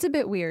weird. It's a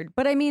bit weird.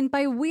 But I mean,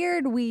 by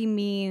weird, we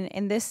mean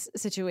in this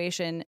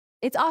situation,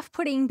 it's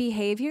off-putting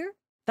behavior.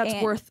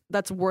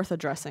 That's worth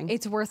addressing.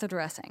 It's worth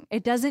addressing.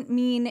 It doesn't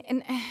mean,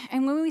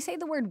 and when we say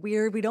the word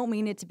weird, we don't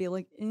mean it to be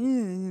like,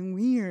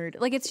 weird.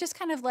 Like, it's just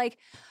kind of like,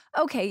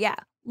 okay, yeah,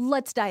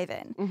 let's dive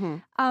in.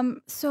 Mm-hmm.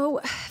 So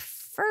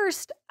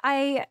first,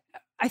 I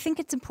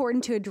think it's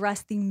important to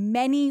address the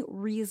many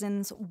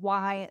reasons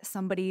why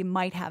somebody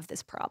might have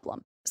this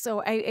problem.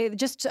 So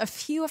just a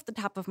few off the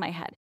top of my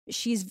head.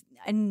 She's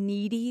a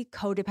needy,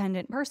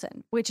 codependent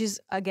person, which is,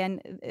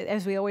 again,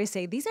 as we always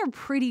say, these are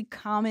pretty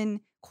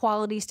common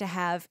qualities to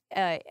have,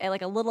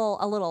 like a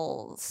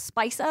little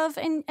spice of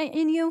in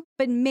you,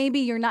 but maybe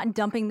you're not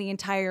dumping the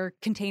entire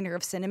container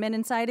of cinnamon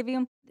inside of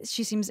you.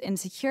 She seems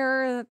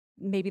insecure.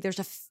 Maybe there's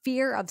a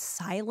fear of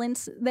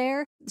silence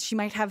there. She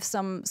might have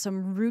some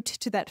root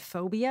to that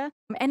phobia.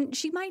 And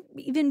she might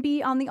even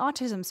be on the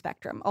autism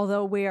spectrum,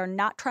 although we are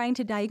not trying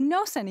to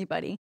diagnose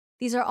anybody.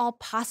 These are all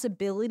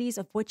possibilities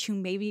of what you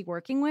may be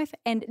working with,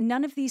 and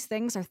none of these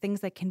things are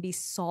things that can be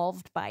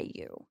solved by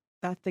you.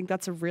 I think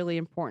that's a really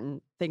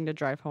important thing to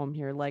drive home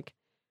here. Like,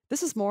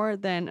 this is more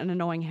than an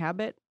annoying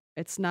habit.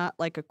 It's not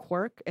like a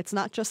quirk. It's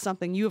not just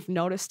something you have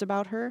noticed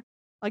about her.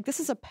 Like,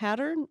 this is a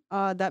pattern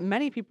that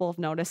many people have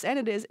noticed, and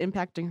it is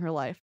impacting her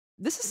life.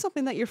 This is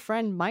something that your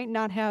friend might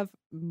not have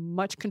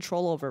much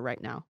control over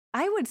right now.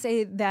 I would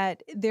say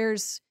that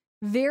there's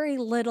very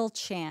little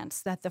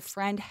chance that the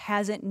friend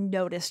hasn't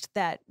noticed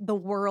that the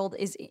world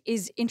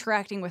is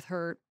interacting with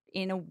her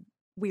in a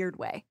weird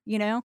way, you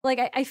know? Like,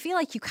 I feel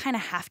like you kind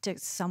of have to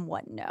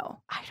somewhat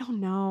know. I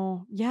don't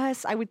know.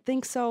 Yes, I would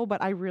think so,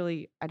 but I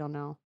don't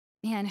know.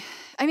 Man,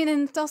 I mean,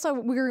 and it's also,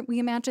 we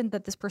imagined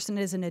that this person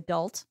is an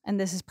adult, and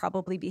this is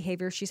probably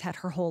behavior she's had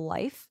her whole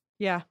life.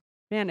 Yeah.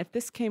 Man, if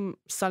this came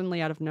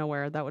suddenly out of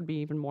nowhere, that would be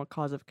even more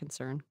cause of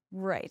concern.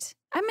 Right.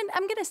 I'm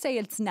going to say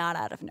it's not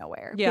out of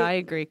nowhere. Yeah, I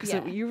agree. Because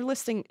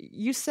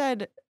you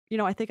said,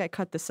 I think I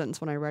cut this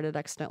sentence when I read it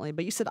accidentally,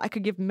 but you said I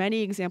could give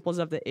many examples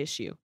of the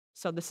issue.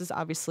 So this has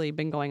obviously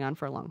been going on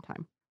for a long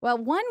time. Well,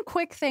 one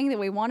quick thing that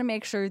we want to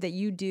make sure that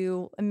you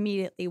do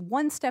immediately,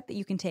 one step that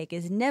you can take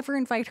is never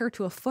invite her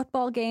to a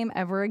football game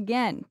ever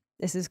again.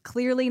 This is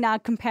clearly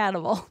not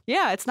compatible.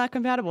 Yeah, it's not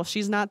compatible.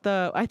 She's not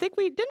I think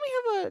didn't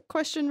we have a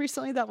question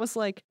recently that was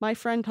like, my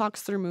friend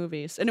talks through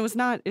movies, and it was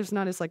not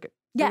as like,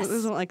 yes. It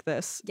wasn't like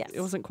this. Yes.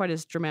 It wasn't quite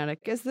as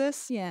dramatic as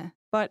this. Yeah.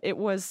 But it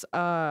was,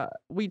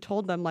 we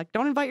told them, like,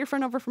 don't invite your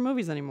friend over for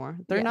movies anymore.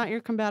 They're not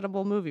your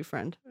compatible movie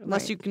friend,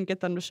 unless you can get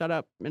them to shut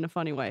up in a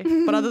funny way.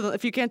 But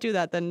if you can't do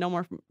that, then no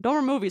more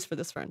movies for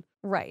this friend.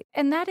 Right.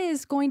 And that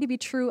is going to be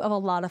true of a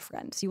lot of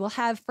friends. You will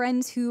have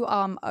friends who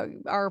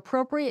are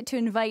appropriate to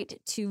invite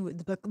to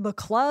the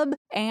club,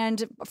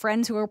 and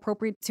friends who are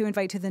appropriate to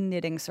invite to the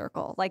knitting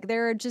circle. Like,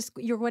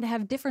 you're going to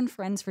have different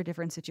friends for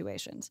different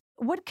situations.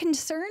 What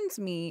concerns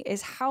me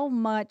is how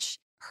much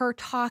her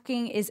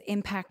talking is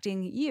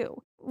impacting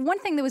you. One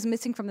thing that was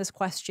missing from this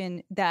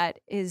question that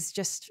is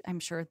just, I'm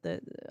sure,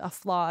 a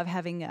flaw of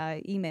having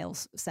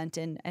emails sent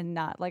in and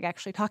not like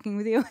actually talking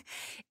with you,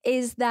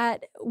 is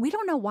that we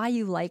don't know why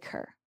you like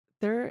her.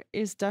 There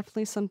is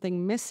definitely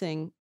something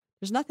missing.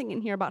 There's nothing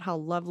in here about how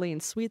lovely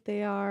and sweet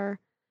they are,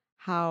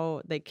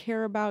 how they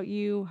care about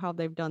you, how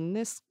they've done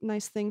this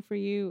nice thing for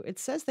you. It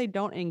says they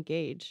don't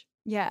engage.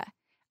 Yeah.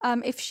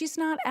 If she's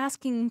not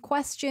asking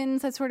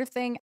questions, that sort of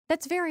thing,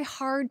 that's very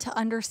hard to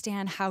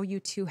understand how you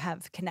two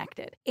have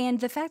connected. And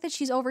the fact that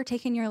she's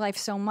overtaken your life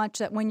so much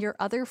that when your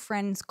other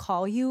friends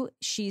call you,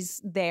 she's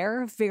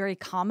there very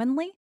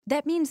commonly.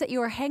 That means that you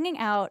are hanging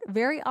out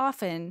very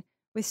often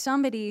with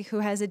somebody who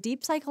has a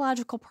deep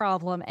psychological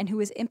problem and who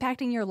is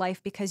impacting your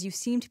life because you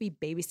seem to be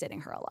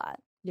babysitting her a lot.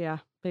 Yeah,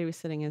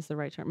 babysitting is the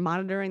right term.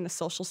 Monitoring the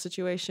social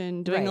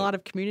situation, doing Right. a lot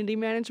of community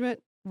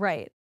management.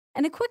 Right.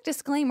 And a quick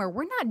disclaimer,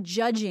 we're not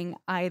judging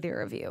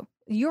either of you.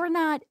 You're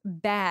not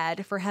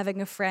bad for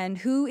having a friend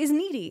who is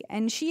needy,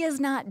 and she is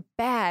not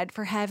bad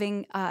for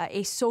having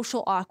a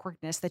social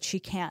awkwardness that she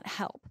can't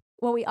help.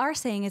 What we are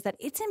saying is that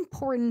it's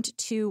important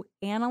to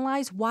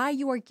analyze why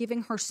you are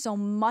giving her so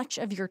much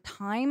of your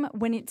time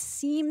when it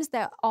seems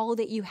that all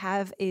that you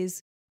have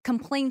is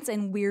complaints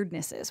and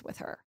weirdnesses with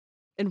her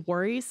And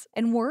worries.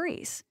 and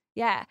worries.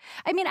 Yeah.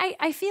 I mean,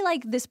 I feel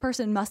like this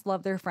person must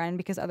love their friend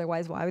because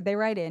otherwise, why would they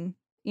write in?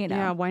 You know?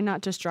 Yeah, why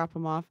not just drop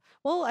them off?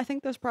 Well, I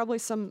think there's probably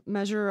some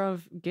measure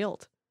of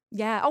guilt.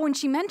 Yeah. Oh, and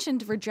she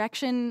mentioned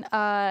rejection.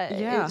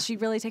 Yeah. She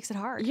really takes it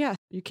hard. Yeah,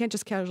 you can't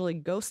just casually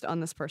ghost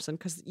on this person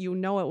because you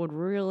know it would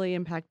really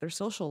impact their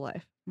social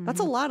life. That's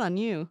a Mhm. lot on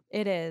you.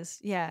 It is.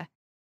 Yeah.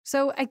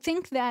 So I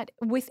think that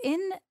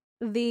within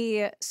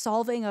the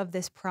solving of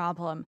this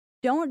problem,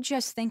 don't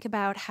just think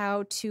about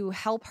how to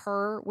help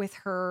her with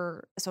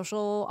her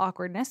social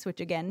awkwardness, which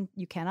again,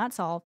 you cannot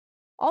solve.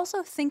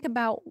 Also think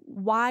about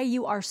why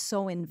you are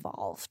so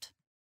involved.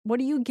 What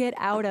do you get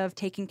out of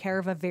taking care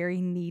of a very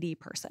needy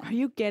person? Are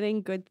you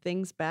getting good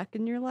things back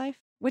in your life?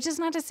 Which is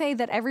not to say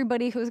that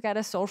everybody who's got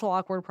a social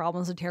awkward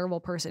problem is a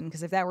terrible person,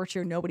 because if that were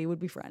true, nobody would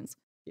be friends.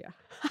 Yeah.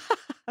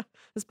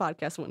 This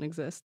podcast wouldn't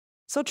exist.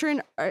 So,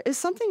 Trin, is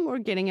something we're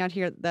getting at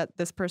here that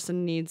this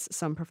person needs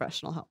some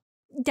professional help?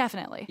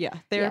 Definitely. Yeah.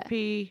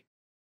 Therapy,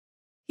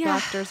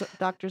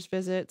 doctor's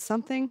visit,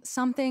 something?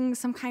 Some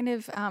kind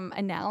of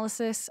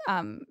analysis,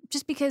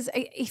 just because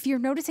if you're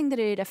noticing that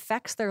it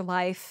affects their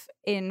life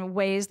in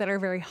ways that are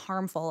very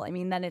harmful, I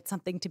mean, then it's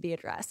something to be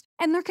addressed.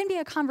 And there can be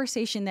a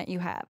conversation that you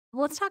have.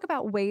 Let's talk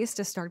about ways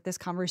to start this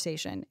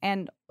conversation.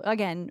 And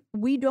again,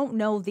 we don't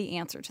know the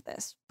answer to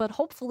this, but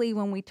hopefully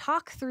when we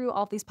talk through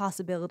all these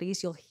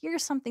possibilities, you'll hear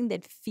something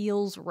that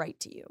feels right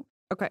to you.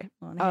 Okay.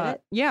 Wanna hit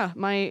it? Yeah.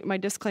 My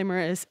disclaimer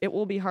is it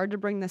will be hard to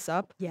bring this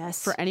up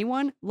Yes. for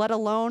anyone, let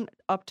alone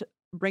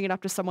bring it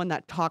up to someone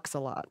that talks a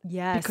lot.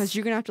 Yes. Because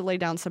you're going to have to lay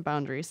down some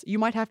boundaries. You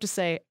might have to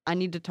say, I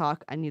need to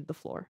talk. I need the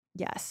floor.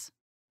 Yes.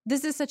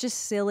 This is such a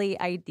silly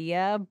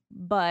idea,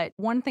 but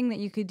one thing that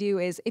you could do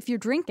is if you're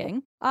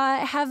drinking,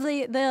 have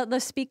the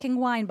speaking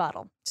wine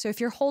bottle. So if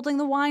you're holding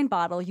the wine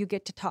bottle, you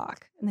get to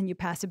talk and then you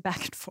pass it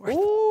back and forth.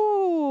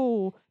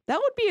 Ooh, that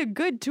would be a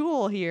good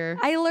tool here.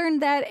 I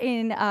learned that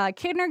in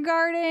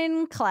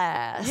kindergarten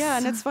class. Yeah,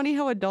 and it's funny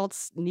how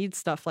adults need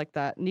stuff like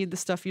that. Need the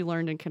stuff you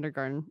learned in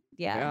kindergarten.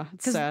 Yeah,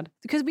 it's sad.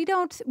 Because we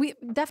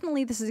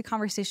definitely, this is a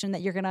conversation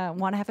that you're going to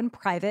want to have in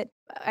private.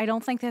 I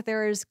don't think that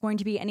there is going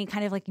to be any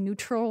kind of like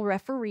neutral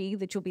referee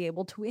that you'll be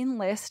able to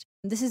enlist.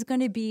 This is going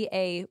to be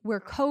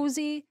we're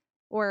cozy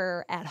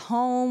or at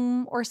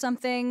home or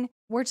something.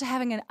 We're just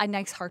having a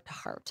nice heart to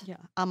heart. Yeah,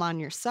 I'm on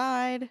your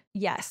side.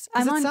 Yes.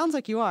 It sounds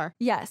like you are.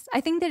 Yes. I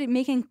think that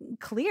making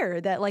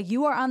clear that like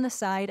you are on the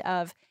side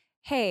of,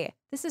 hey,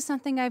 this is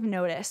something I've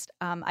noticed.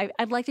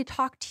 I'd like to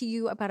talk to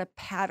you about a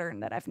pattern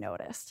that I've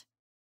noticed.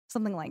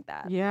 Something like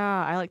that.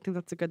 Yeah, I think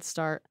that's a good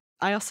start.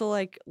 I also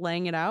like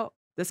laying it out.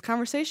 This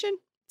conversation,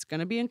 it's going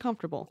to be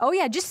uncomfortable. Oh,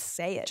 yeah. Just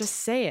say it. Just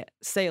say it.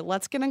 Say,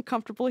 let's get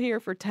uncomfortable here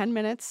for 10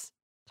 minutes.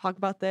 Talk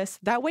about this.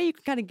 That way you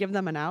can kind of give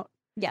them an out.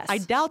 Yes. I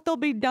doubt they'll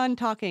be done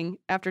talking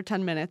after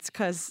 10 minutes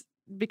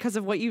because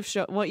of what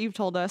you've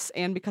told us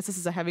and because this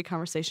is a heavy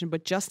conversation,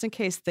 but just in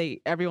case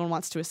everyone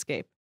wants to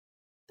escape.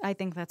 I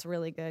think that's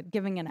really good.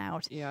 Giving an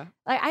out. Yeah.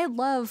 I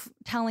love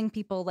telling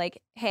people like,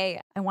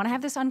 hey, I want to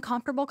have this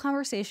uncomfortable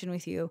conversation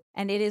with you.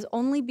 And it is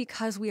only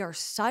because we are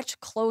such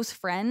close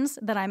friends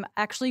that I'm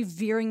actually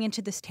veering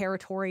into this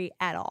territory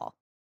at all.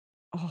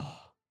 Oh,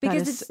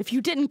 Because if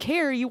you didn't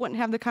care, you wouldn't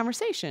have the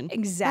conversation.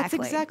 Exactly.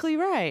 That's exactly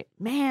right.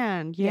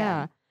 Man,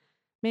 yeah.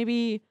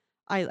 Maybe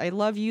I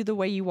love you the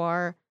way you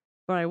are,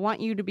 but I want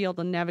you to be able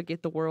to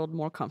navigate the world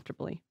more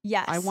comfortably.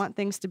 Yes. I want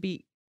things to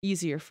be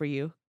easier for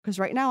you because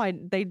right now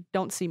they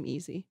don't seem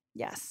easy.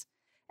 Yes.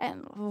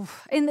 And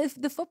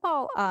the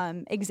football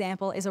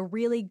example is a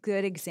really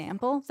good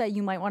example that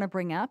you might want to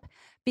bring up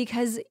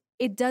because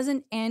it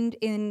doesn't end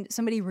in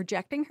somebody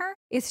rejecting her.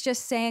 It's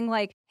just saying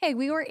like, hey,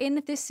 we were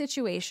in this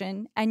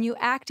situation and you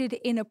acted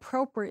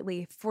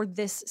inappropriately for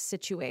this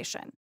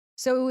situation.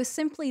 So it was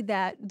simply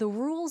that the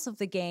rules of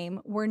the game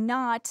were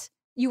not,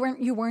 you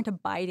weren't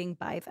abiding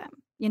by them.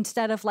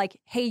 Instead of like,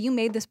 hey, you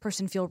made this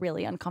person feel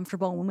really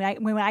uncomfortable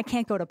when I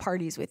can't go to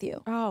parties with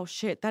you. Oh,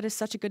 shit. That is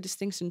such a good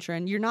distinction,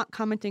 Trin. You're not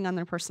commenting on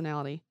their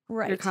personality.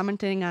 Right. You're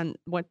commenting on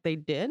what they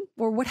did.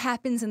 Or what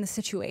happens in the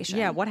situation.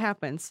 Yeah, what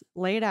happens?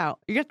 Lay it out.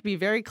 You have to be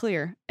very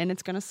clear, and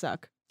it's going to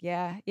suck.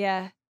 Yeah,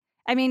 yeah.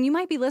 I mean, you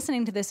might be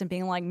listening to this and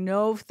being like,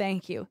 no,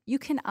 thank you. You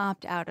can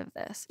opt out of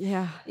this.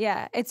 Yeah.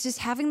 Yeah, it's just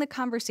having the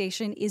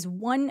conversation is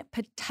one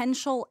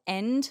potential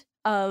end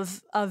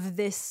of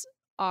this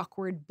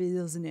awkward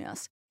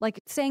business. Like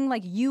saying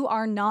like you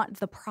are not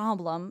the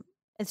problem.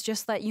 It's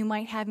just that you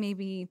might have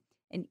maybe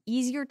an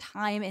easier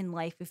time in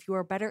life if you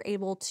are better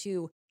able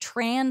to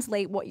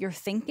translate what you're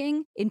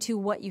thinking into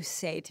what you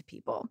say to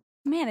people.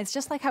 Man, it's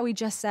just like how we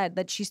just said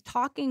that she's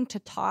talking to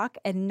talk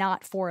and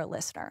not for a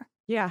listener.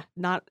 Yeah,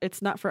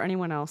 it's not for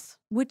anyone else.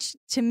 Which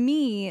to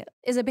me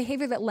is a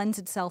behavior that lends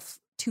itself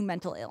to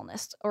mental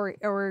illness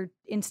or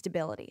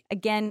instability.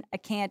 Again, I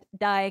can't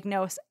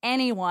diagnose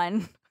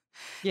anyone.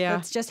 Yeah.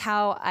 That's just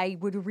how I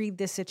would read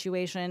this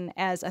situation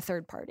as a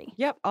third party.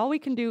 Yep. All we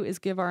can do is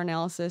give our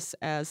analysis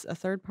as a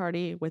third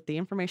party with the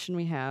information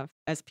we have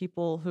as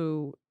people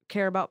who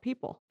care about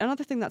people.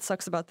 Another thing that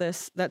sucks about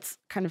this that's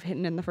kind of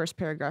hidden in the first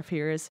paragraph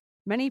here is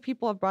many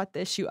people have brought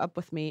the issue up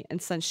with me,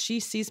 and since she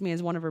sees me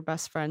as one of her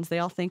best friends, they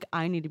all think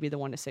I need to be the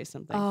one to say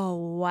something.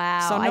 Oh,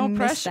 wow. So I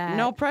missed that.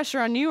 no pressure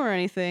on you or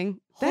anything.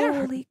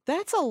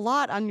 That's a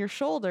lot on your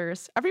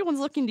shoulders. Everyone's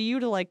looking to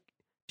you to like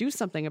do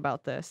something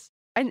about this.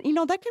 And you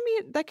know, that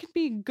can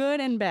be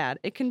good and bad.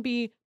 It can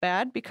be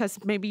bad because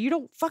maybe you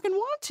don't fucking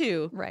want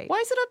to. Right. Why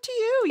is it up to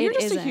you? You're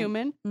just isn't. a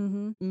human.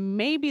 Mm-hmm.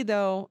 Maybe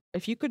though,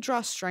 if you could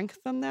draw strength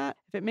from that,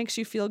 if it makes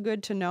you feel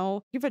good to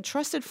know you have a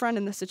trusted friend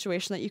in this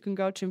situation that you can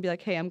go to and be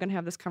like, hey, I'm going to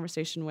have this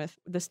conversation with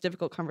this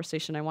difficult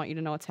conversation. I want you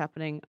to know what's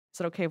happening. Is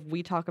it okay if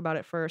we talk about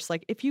it first?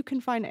 Like if you can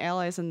find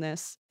allies in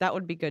this, that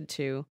would be good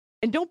too.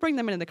 And don't bring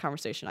them into the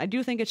conversation. I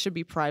do think it should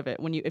be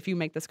private if you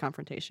make this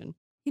confrontation.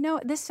 You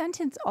know, this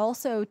sentence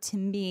also, to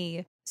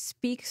me,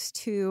 speaks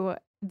to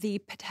the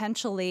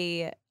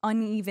potentially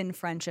uneven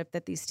friendship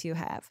that these two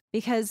have.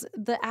 Because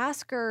the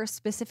asker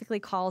specifically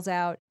calls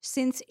out,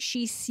 since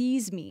she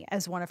sees me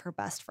as one of her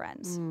best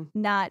friends,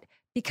 not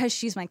because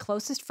she's my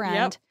closest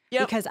friend,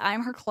 because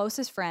I'm her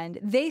closest friend.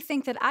 They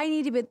think that I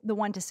need to be the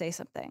one to say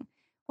something.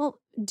 Well,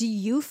 do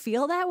you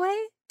feel that way?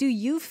 Do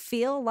you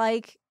feel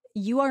like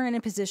you are in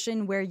a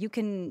position where you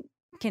can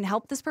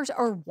help this person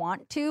or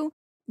want to?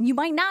 You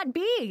might not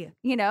be,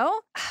 you know?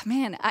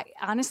 Man, I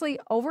honestly,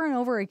 over and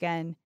over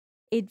again,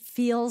 it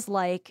feels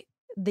like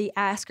the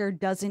asker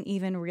doesn't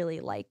even really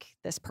like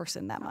this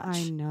person that much.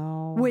 I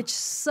know. Which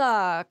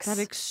sucks. That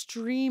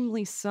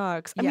extremely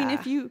sucks. I mean, I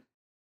think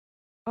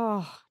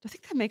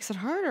that makes it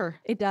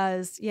harder. It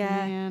does, yeah.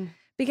 Man.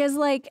 Because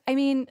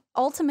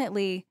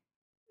ultimately,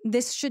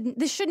 this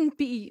shouldn't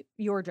be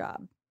your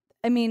job.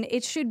 I mean,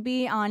 it should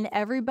be on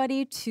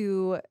everybody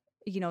to,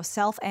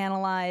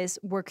 self-analyze,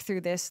 work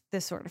through this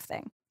sort of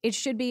thing. It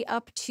should be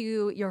up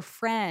to your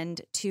friend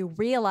to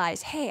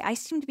realize, hey, I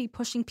seem to be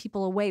pushing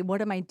people away.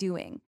 What am I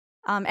doing?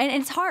 And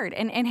it's hard.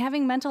 And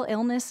having mental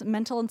illness,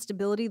 mental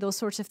instability, those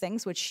sorts of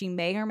things, which she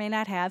may or may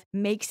not have,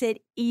 makes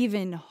it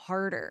even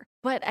harder.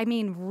 But I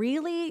mean,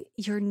 really,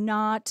 you're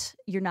not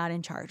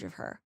in charge of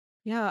her.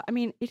 Yeah, I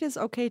mean, it is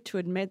okay to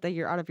admit that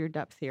you're out of your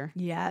depth here.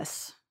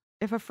 Yes.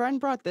 If a friend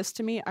brought this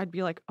to me, I'd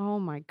be like, oh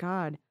my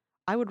God,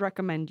 I would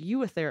recommend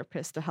you a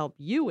therapist to help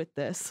you with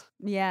this.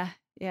 Yeah.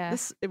 Yeah.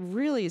 It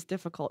really is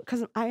difficult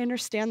because I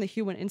understand the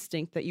human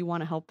instinct that you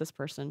want to help this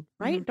person,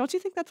 right? Mm-hmm. Don't you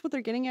think that's what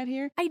they're getting at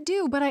here? I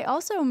do, but I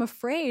also am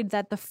afraid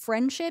that the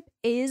friendship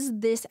is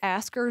this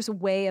asker's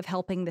way of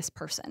helping this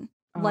person.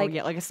 Oh, like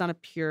it's not a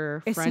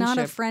pure friendship. It's not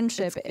a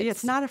friendship.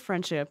 It's not a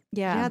friendship.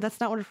 Yeah. Yeah, that's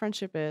not what a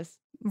friendship is.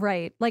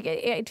 Right. Like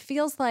it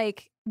feels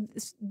like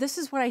this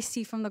is what I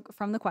see from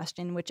the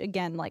question, which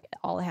again, like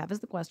all I have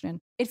is the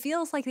question. It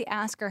feels like the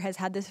asker has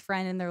had this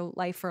friend in their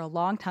life for a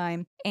long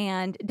time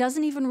and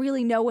doesn't even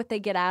really know what they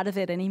get out of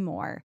it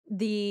anymore.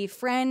 The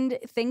friend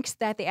thinks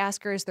that the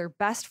asker is their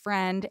best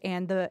friend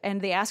and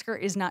the asker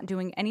is not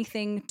doing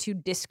anything to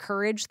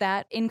discourage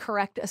that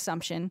incorrect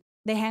assumption.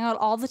 They hang out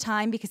all the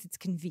time because it's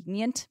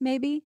convenient,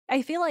 maybe.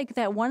 I feel like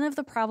that one of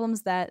the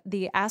problems that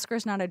the asker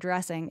is not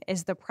addressing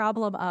is the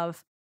problem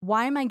of,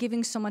 why am I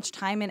giving so much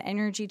time and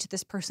energy to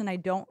this person I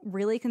don't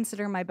really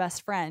consider my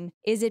best friend?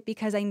 Is it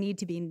because I need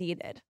to be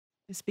needed?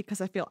 It's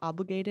because I feel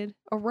obligated?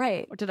 Oh,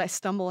 right. Or did I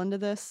stumble into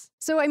this?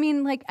 So, I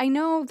mean, like, I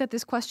know that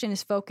this question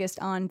is focused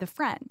on the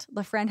friend.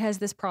 The friend has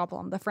this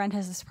problem. The friend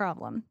has this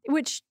problem,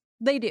 which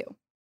they do,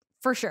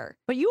 for sure.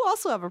 But you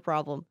also have a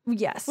problem.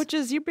 Yes. Which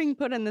is you're being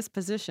put in this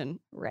position.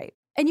 Right.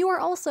 And you are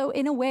also,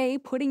 in a way,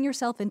 putting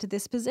yourself into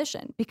this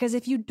position. Because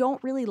if you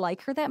don't really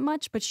like her that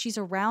much, but she's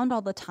around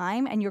all the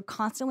time and you're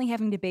constantly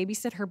having to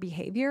babysit her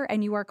behavior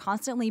and you are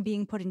constantly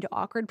being put into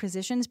awkward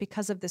positions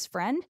because of this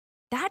friend,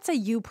 that's a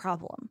you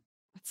problem.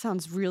 That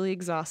sounds really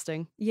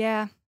exhausting.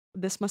 Yeah.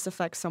 This must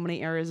affect so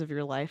many areas of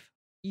your life.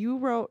 You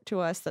wrote to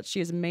us that she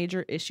has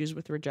major issues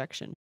with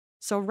rejection.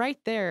 So right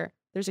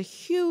there's a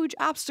huge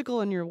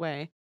obstacle in your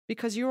way.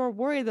 Because you are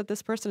worried that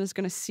this person is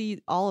going to see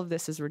all of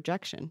this as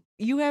rejection.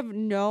 You have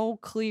no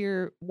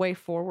clear way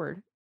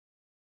forward,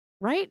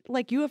 right?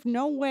 Like you have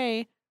no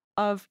way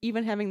of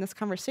even having this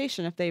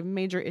conversation if they have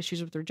major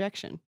issues with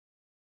rejection.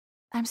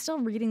 I'm still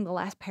reading the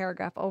last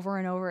paragraph over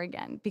and over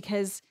again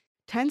because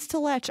tends to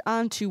latch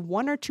on to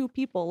one or two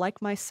people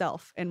like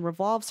myself and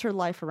revolves her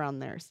life around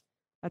theirs.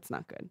 That's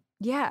not good.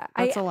 Yeah.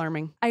 That's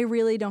alarming. I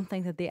really don't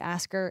think that the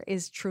asker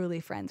is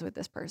truly friends with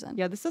this person.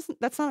 Yeah,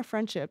 that's not a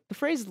friendship. The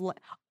phrase,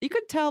 you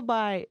could tell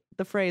by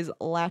the phrase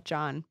latch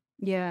on.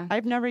 Yeah.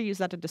 I've never used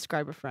that to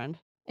describe a friend.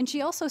 And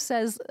she also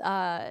says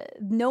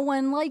no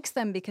one likes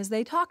them because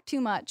they talk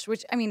too much,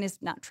 which I mean is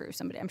not true.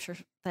 I'm sure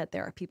that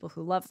there are people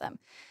who love them,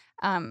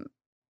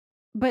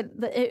 but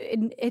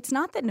it's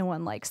not that no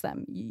one likes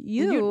them.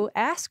 You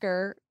ask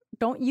her,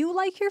 don't you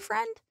like your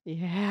friend?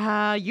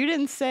 Yeah, you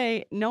didn't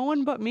say no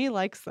one but me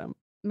likes them.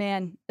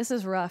 Man, this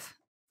is rough.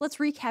 Let's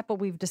recap what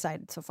we've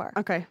decided so far.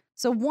 Okay.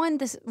 So one,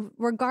 this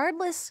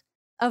regardless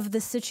of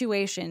the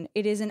situation,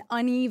 it is an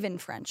uneven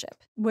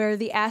friendship where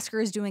the asker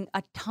is doing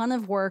a ton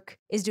of work,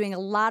 is doing a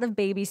lot of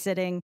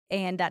babysitting,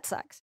 and that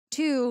sucks.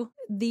 Two,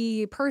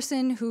 the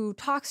person who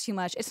talks too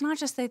much, it's not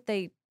just that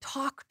they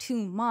talk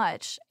too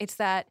much, it's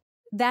that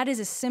is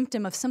a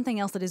symptom of something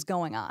else that is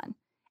going on.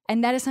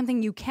 And that is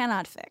something you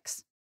cannot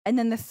fix. And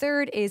then the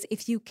third is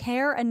if you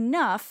care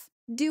enough,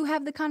 do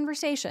have the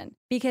conversation.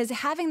 Because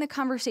having the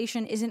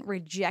conversation isn't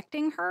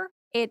rejecting her,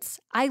 it's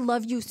I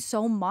love you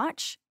so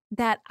much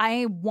that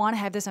I want to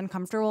have this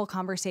uncomfortable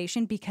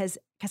conversation because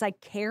I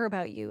care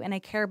about you and I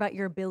care about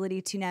your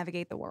ability to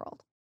navigate the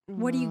world.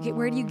 What do you get?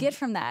 Where do you get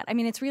from that? I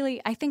mean, it's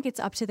really, I think it's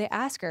up to the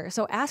asker.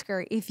 So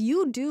asker, if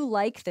you do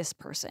like this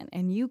person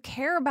and you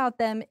care about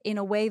them in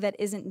a way that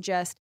isn't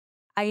just,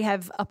 I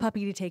have a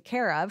puppy to take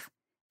care of,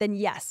 then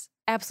yes,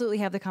 absolutely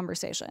have the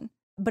conversation.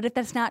 But if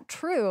that's not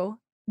true,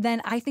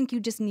 then I think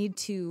you just need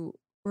to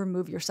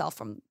remove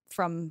yourself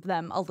from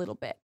them a little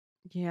bit.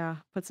 Yeah,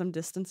 put some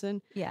distance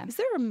in. Yeah. Is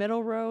there a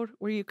middle road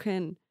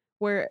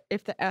where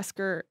if the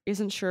asker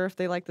isn't sure if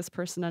they like this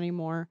person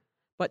anymore,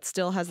 but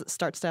still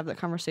starts to have that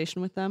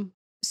conversation with them?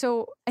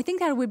 So I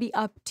think that would be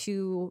up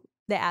to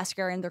the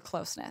asker and their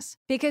closeness.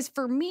 Because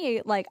for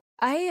me, like,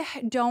 I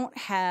don't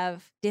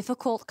have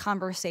difficult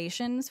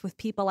conversations with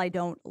people I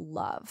don't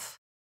love.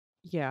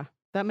 Yeah,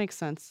 that makes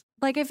sense.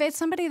 Like, if it's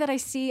somebody that I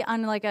see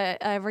on like a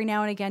every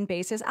now and again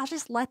basis, I'll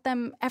just let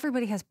them,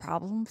 everybody has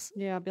problems.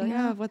 Yeah, I'll be like,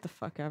 Yeah. what the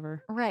fuck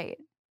ever. Right.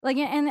 Like,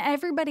 and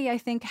everybody I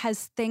think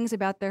has things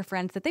about their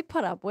friends that they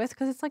put up with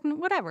because it's like,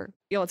 whatever.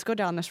 Yeah, let's go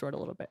down this road a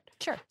little bit.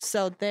 Sure.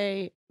 So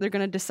they're going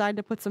to decide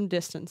to put some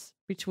distance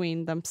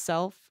between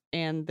themselves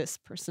and this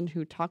person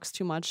who talks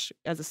too much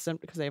as a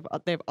symptom because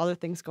they have other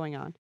things going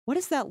on. What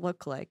does that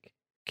look like?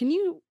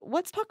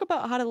 Let's talk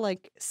about how to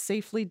like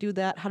safely do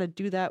that, how to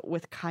do that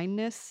with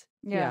kindness.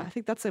 Yeah. I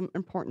think that's an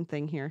important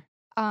thing here.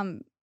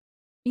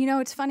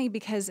 It's funny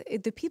because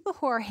the people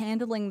who are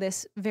handling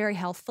this very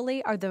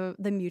healthfully are the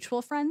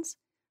mutual friends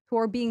who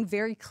are being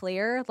very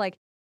clear, like,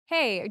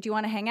 hey, do you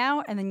want to hang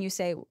out? And then you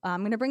say, I'm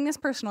going to bring this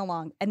person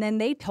along. And then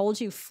they told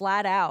you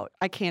flat out.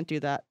 I can't do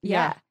that.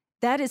 Yeah.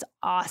 That is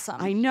awesome.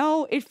 I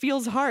know it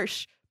feels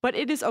harsh, but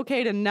it is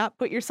okay to not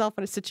put yourself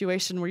in a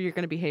situation where you're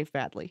going to behave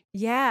badly.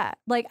 Yeah.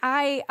 Like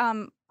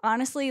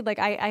honestly, like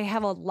I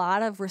have a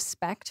lot of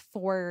respect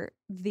for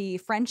the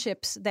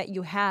friendships that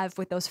you have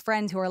with those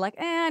friends who are like,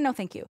 no,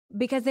 thank you.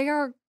 Because they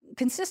are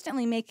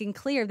consistently making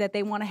clear that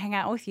they want to hang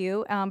out with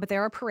you. But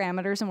there are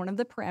parameters. And one of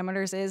the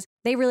parameters is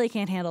they really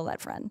can't handle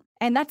that friend.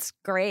 And that's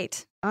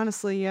great.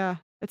 Honestly, yeah.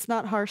 It's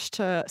not harsh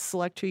to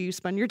select who you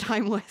spend your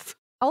time with.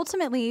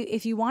 Ultimately,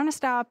 if you want to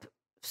stop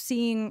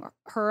seeing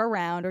her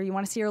around or you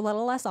want to see her a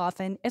little less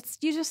often,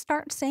 you just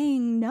start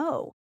saying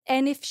no.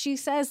 And if she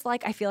says,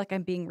 like, I feel like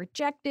I'm being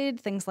rejected,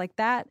 things like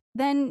that,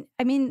 then,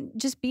 I mean,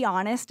 just be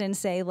honest and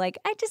say, like,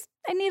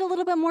 I need a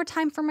little bit more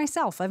time for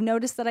myself. I've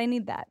noticed that I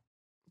need that.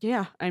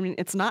 Yeah. I mean,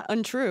 it's not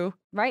untrue.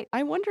 Right.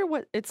 I wonder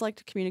what it's like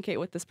to communicate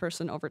with this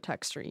person over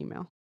text or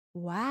email.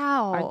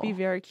 Wow. I'd be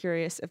very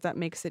curious if that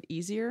makes it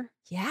easier.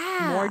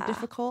 Yeah. More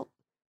difficult.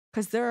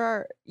 Because there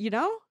are,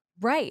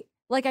 Right.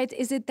 Like,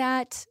 is it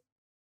that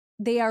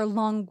they are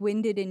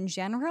long-winded in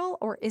general,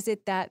 or is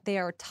it that they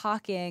are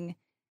talking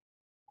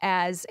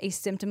as a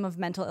symptom of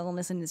mental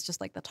illness and it's just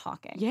like the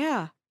talking?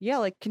 Yeah. Yeah.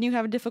 Like, can you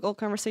have a difficult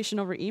conversation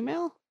over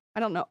email? I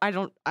don't know. I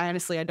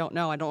honestly don't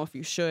know. I don't know if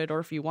you should or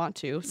if you want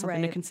to.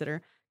 Something to Right.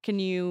 consider. Can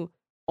you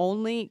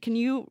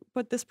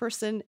put this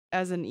person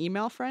as an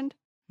email friend?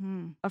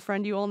 A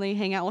friend you only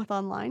hang out with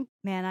online?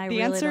 Man, I The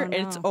really answer, don't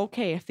know. it's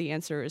okay if the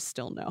answer is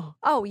still no.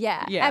 Oh,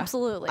 yeah. Yeah.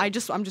 Absolutely.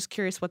 I'm just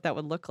curious what that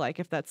would look like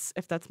if that's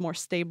more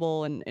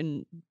stable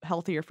and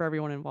healthier for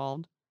everyone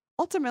involved.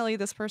 Ultimately,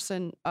 this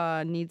person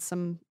needs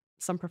some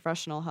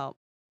professional help.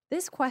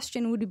 This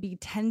question would be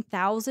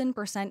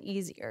 10,000%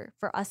 easier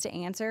for us to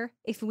answer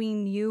if we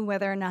knew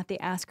whether or not the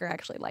asker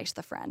actually likes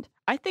the friend.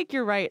 I think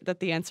you're right that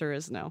the answer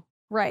is no.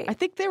 Right. I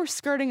think they were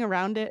skirting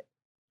around it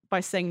by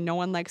saying no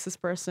one likes this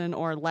person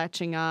or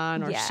latching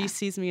on or Yeah. she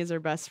sees me as her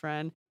best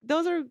friend.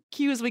 Those are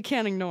cues we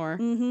can't ignore.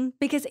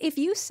 Because if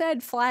you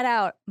said flat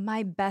out,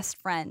 my best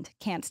friend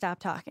can't stop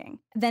talking,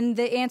 then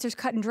the answer's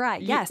cut and dry.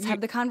 Yes, have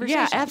the conversation.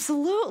 Yeah,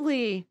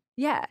 absolutely.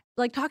 Yeah.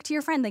 Like, talk to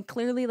your friend. They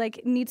clearly,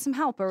 like, need some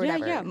help or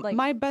whatever. Yeah. Like,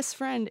 My best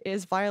friend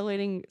is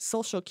violating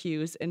social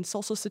cues in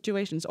social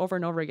situations over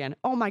and over again.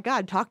 Oh my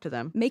God, talk to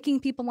them. making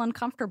people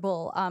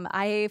uncomfortable.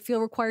 I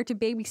feel required to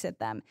babysit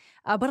them,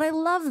 but I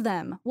love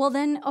them. Well,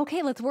 then,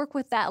 okay, let's work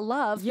with that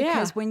love. Yeah.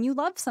 Because when you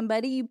love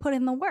somebody, you put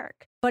in the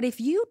work. But if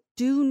you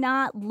do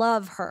not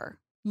love her,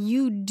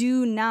 You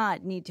do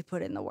not need to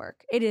put in the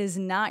work. It is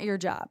not your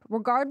job.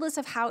 Regardless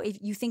of how, if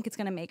you think it's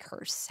going to make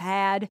her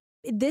sad,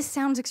 this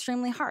sounds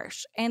extremely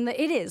harsh. And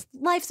it is.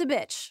 Life's a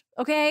bitch,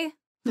 okay?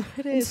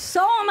 It And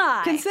so am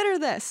I. Consider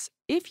this.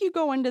 If you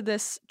go into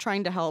this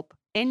trying to help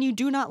and you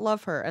do not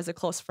love her as a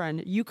close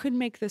friend, you could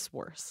make this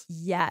worse.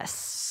 Yes.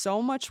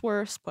 So much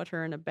worse. Put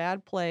her in a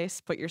bad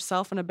place. Put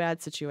yourself in a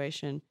bad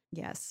situation.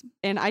 Yes.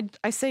 And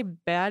I say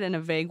bad in a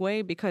vague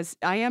way because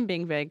I am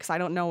being vague because I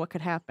don't know what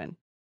could happen.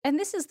 And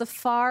this is the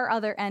far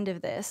other end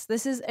of this.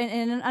 This is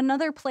in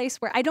another place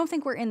where I don't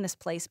think we're in this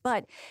place,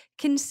 but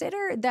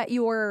consider that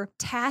your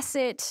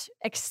tacit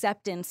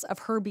acceptance of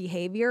her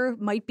behavior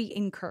might be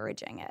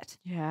encouraging it.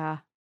 Yeah.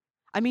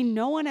 I mean,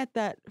 no one at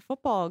that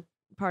football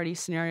party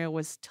scenario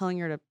was telling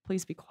her to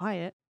please be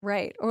quiet.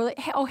 Right. Or like,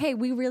 hey,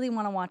 we really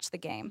want to watch the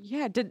game.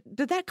 Yeah. Did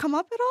that come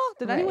up at all?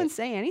 Did anyone Right.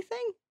 say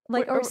anything?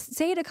 Like, Or- or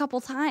say it a couple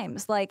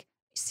times. Like,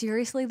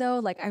 seriously though,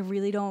 like I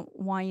really don't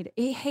want you to,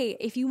 hey,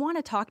 if you want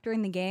to talk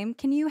during the game,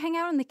 can you hang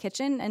out in the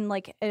kitchen? And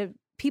like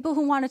people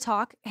who want to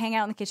talk, hang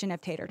out in the kitchen,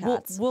 have tater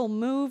tots. We'll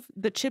move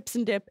the chips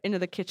and dip into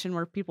the kitchen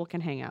where people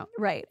can hang out.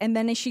 Right. And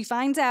then if she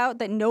finds out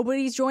that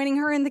nobody's joining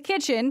her in the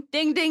kitchen,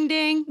 Ding, ding,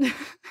 ding.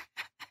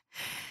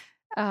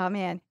 oh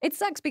man, it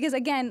sucks because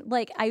again,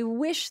 like I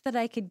wish that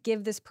I could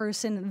give this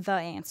person the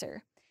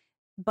answer,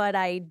 but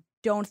I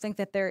don't think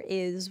that there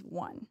is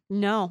one.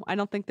 No, I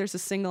don't think there's a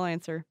single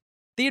answer.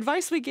 The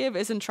advice we give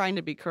isn't trying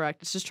to be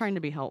correct. It's just trying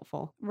to be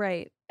helpful.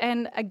 Right.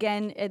 And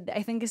again,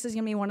 I think this is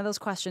going to be one of those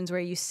questions where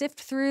you sift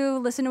through,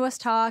 listen to us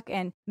talk,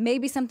 and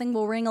maybe something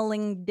will ring a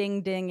ling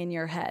ding ding in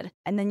your head.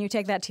 And then you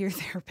take that to your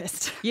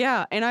therapist.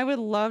 Yeah, and I would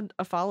love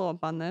a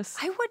follow-up on this.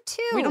 I would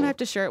too. We don't have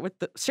to share it with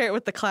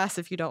the class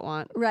if you don't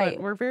want. Right.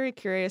 But we're very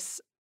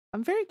curious.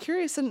 I'm very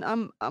curious and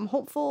I'm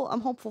hopeful.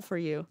 I'm hopeful for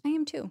you. I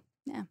am too.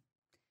 Yeah.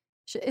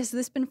 Has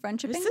this been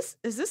friendshiping?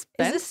 Is this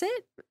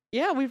it?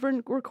 Yeah, we've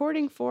been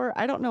recording for,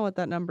 I don't know what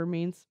that number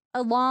means.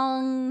 A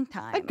long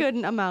time. A good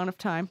amount of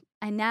time.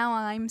 And now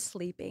I'm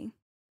sleepy.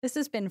 This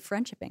has been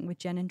Friendshipping with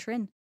Jen and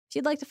Trin. If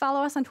you'd like to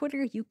follow us on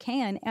Twitter, you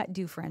can at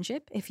Do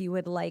Friendship. If you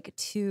would like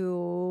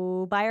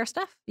to buy our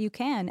stuff, you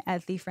can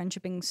at the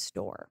Friendshipping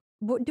store.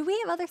 Do we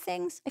have other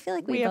things? I feel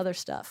like we have other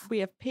stuff. We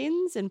have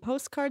pins and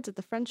postcards at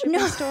the Friendship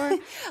store.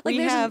 Like we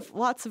there's have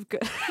lots of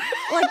good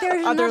like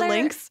there's other another-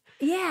 links.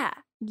 Yeah.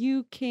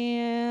 You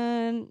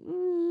can.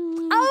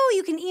 Oh,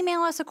 you can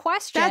email us a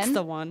question. That's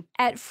the one.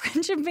 At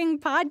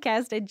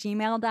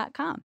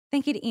friendshippingpodcast@gmail.com.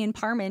 Thank you to Ian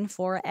Parman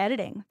for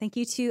editing. Thank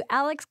you to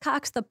Alex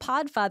Cox, the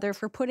Podfather,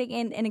 for putting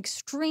in an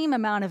extreme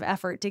amount of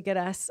effort to get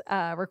us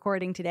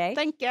recording today.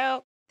 Thank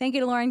you. Thank you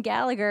to Lauren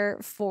Gallagher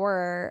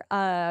for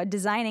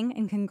designing,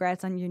 and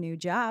congrats on your new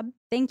job.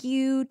 Thank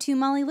you to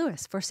Molly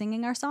Lewis for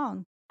singing our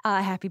song.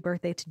 Happy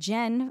birthday to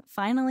Jen,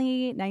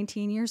 finally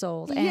 19 years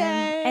old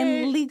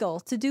and legal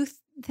to do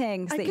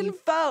things I that can you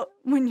vote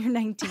when you're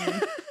 19.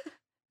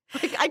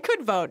 I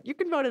could vote. You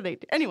can vote at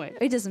 18. Anyway,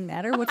 It doesn't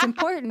matter. What's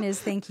important is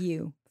thank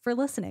you for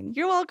listening.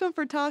 you're welcome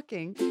for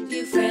talking.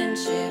 You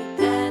friendship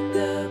at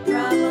the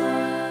problem.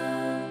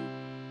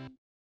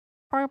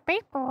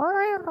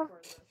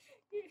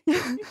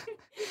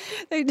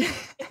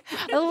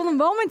 Oh, the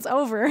moment's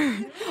over.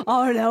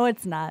 Oh, no,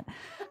 it's not.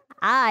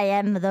 I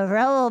am the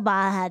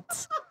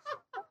robot.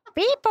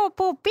 Beep, boop,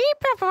 boop, beep,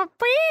 boop, boop,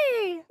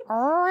 beep.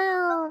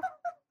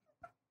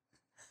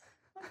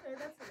 Okay,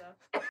 that's enough.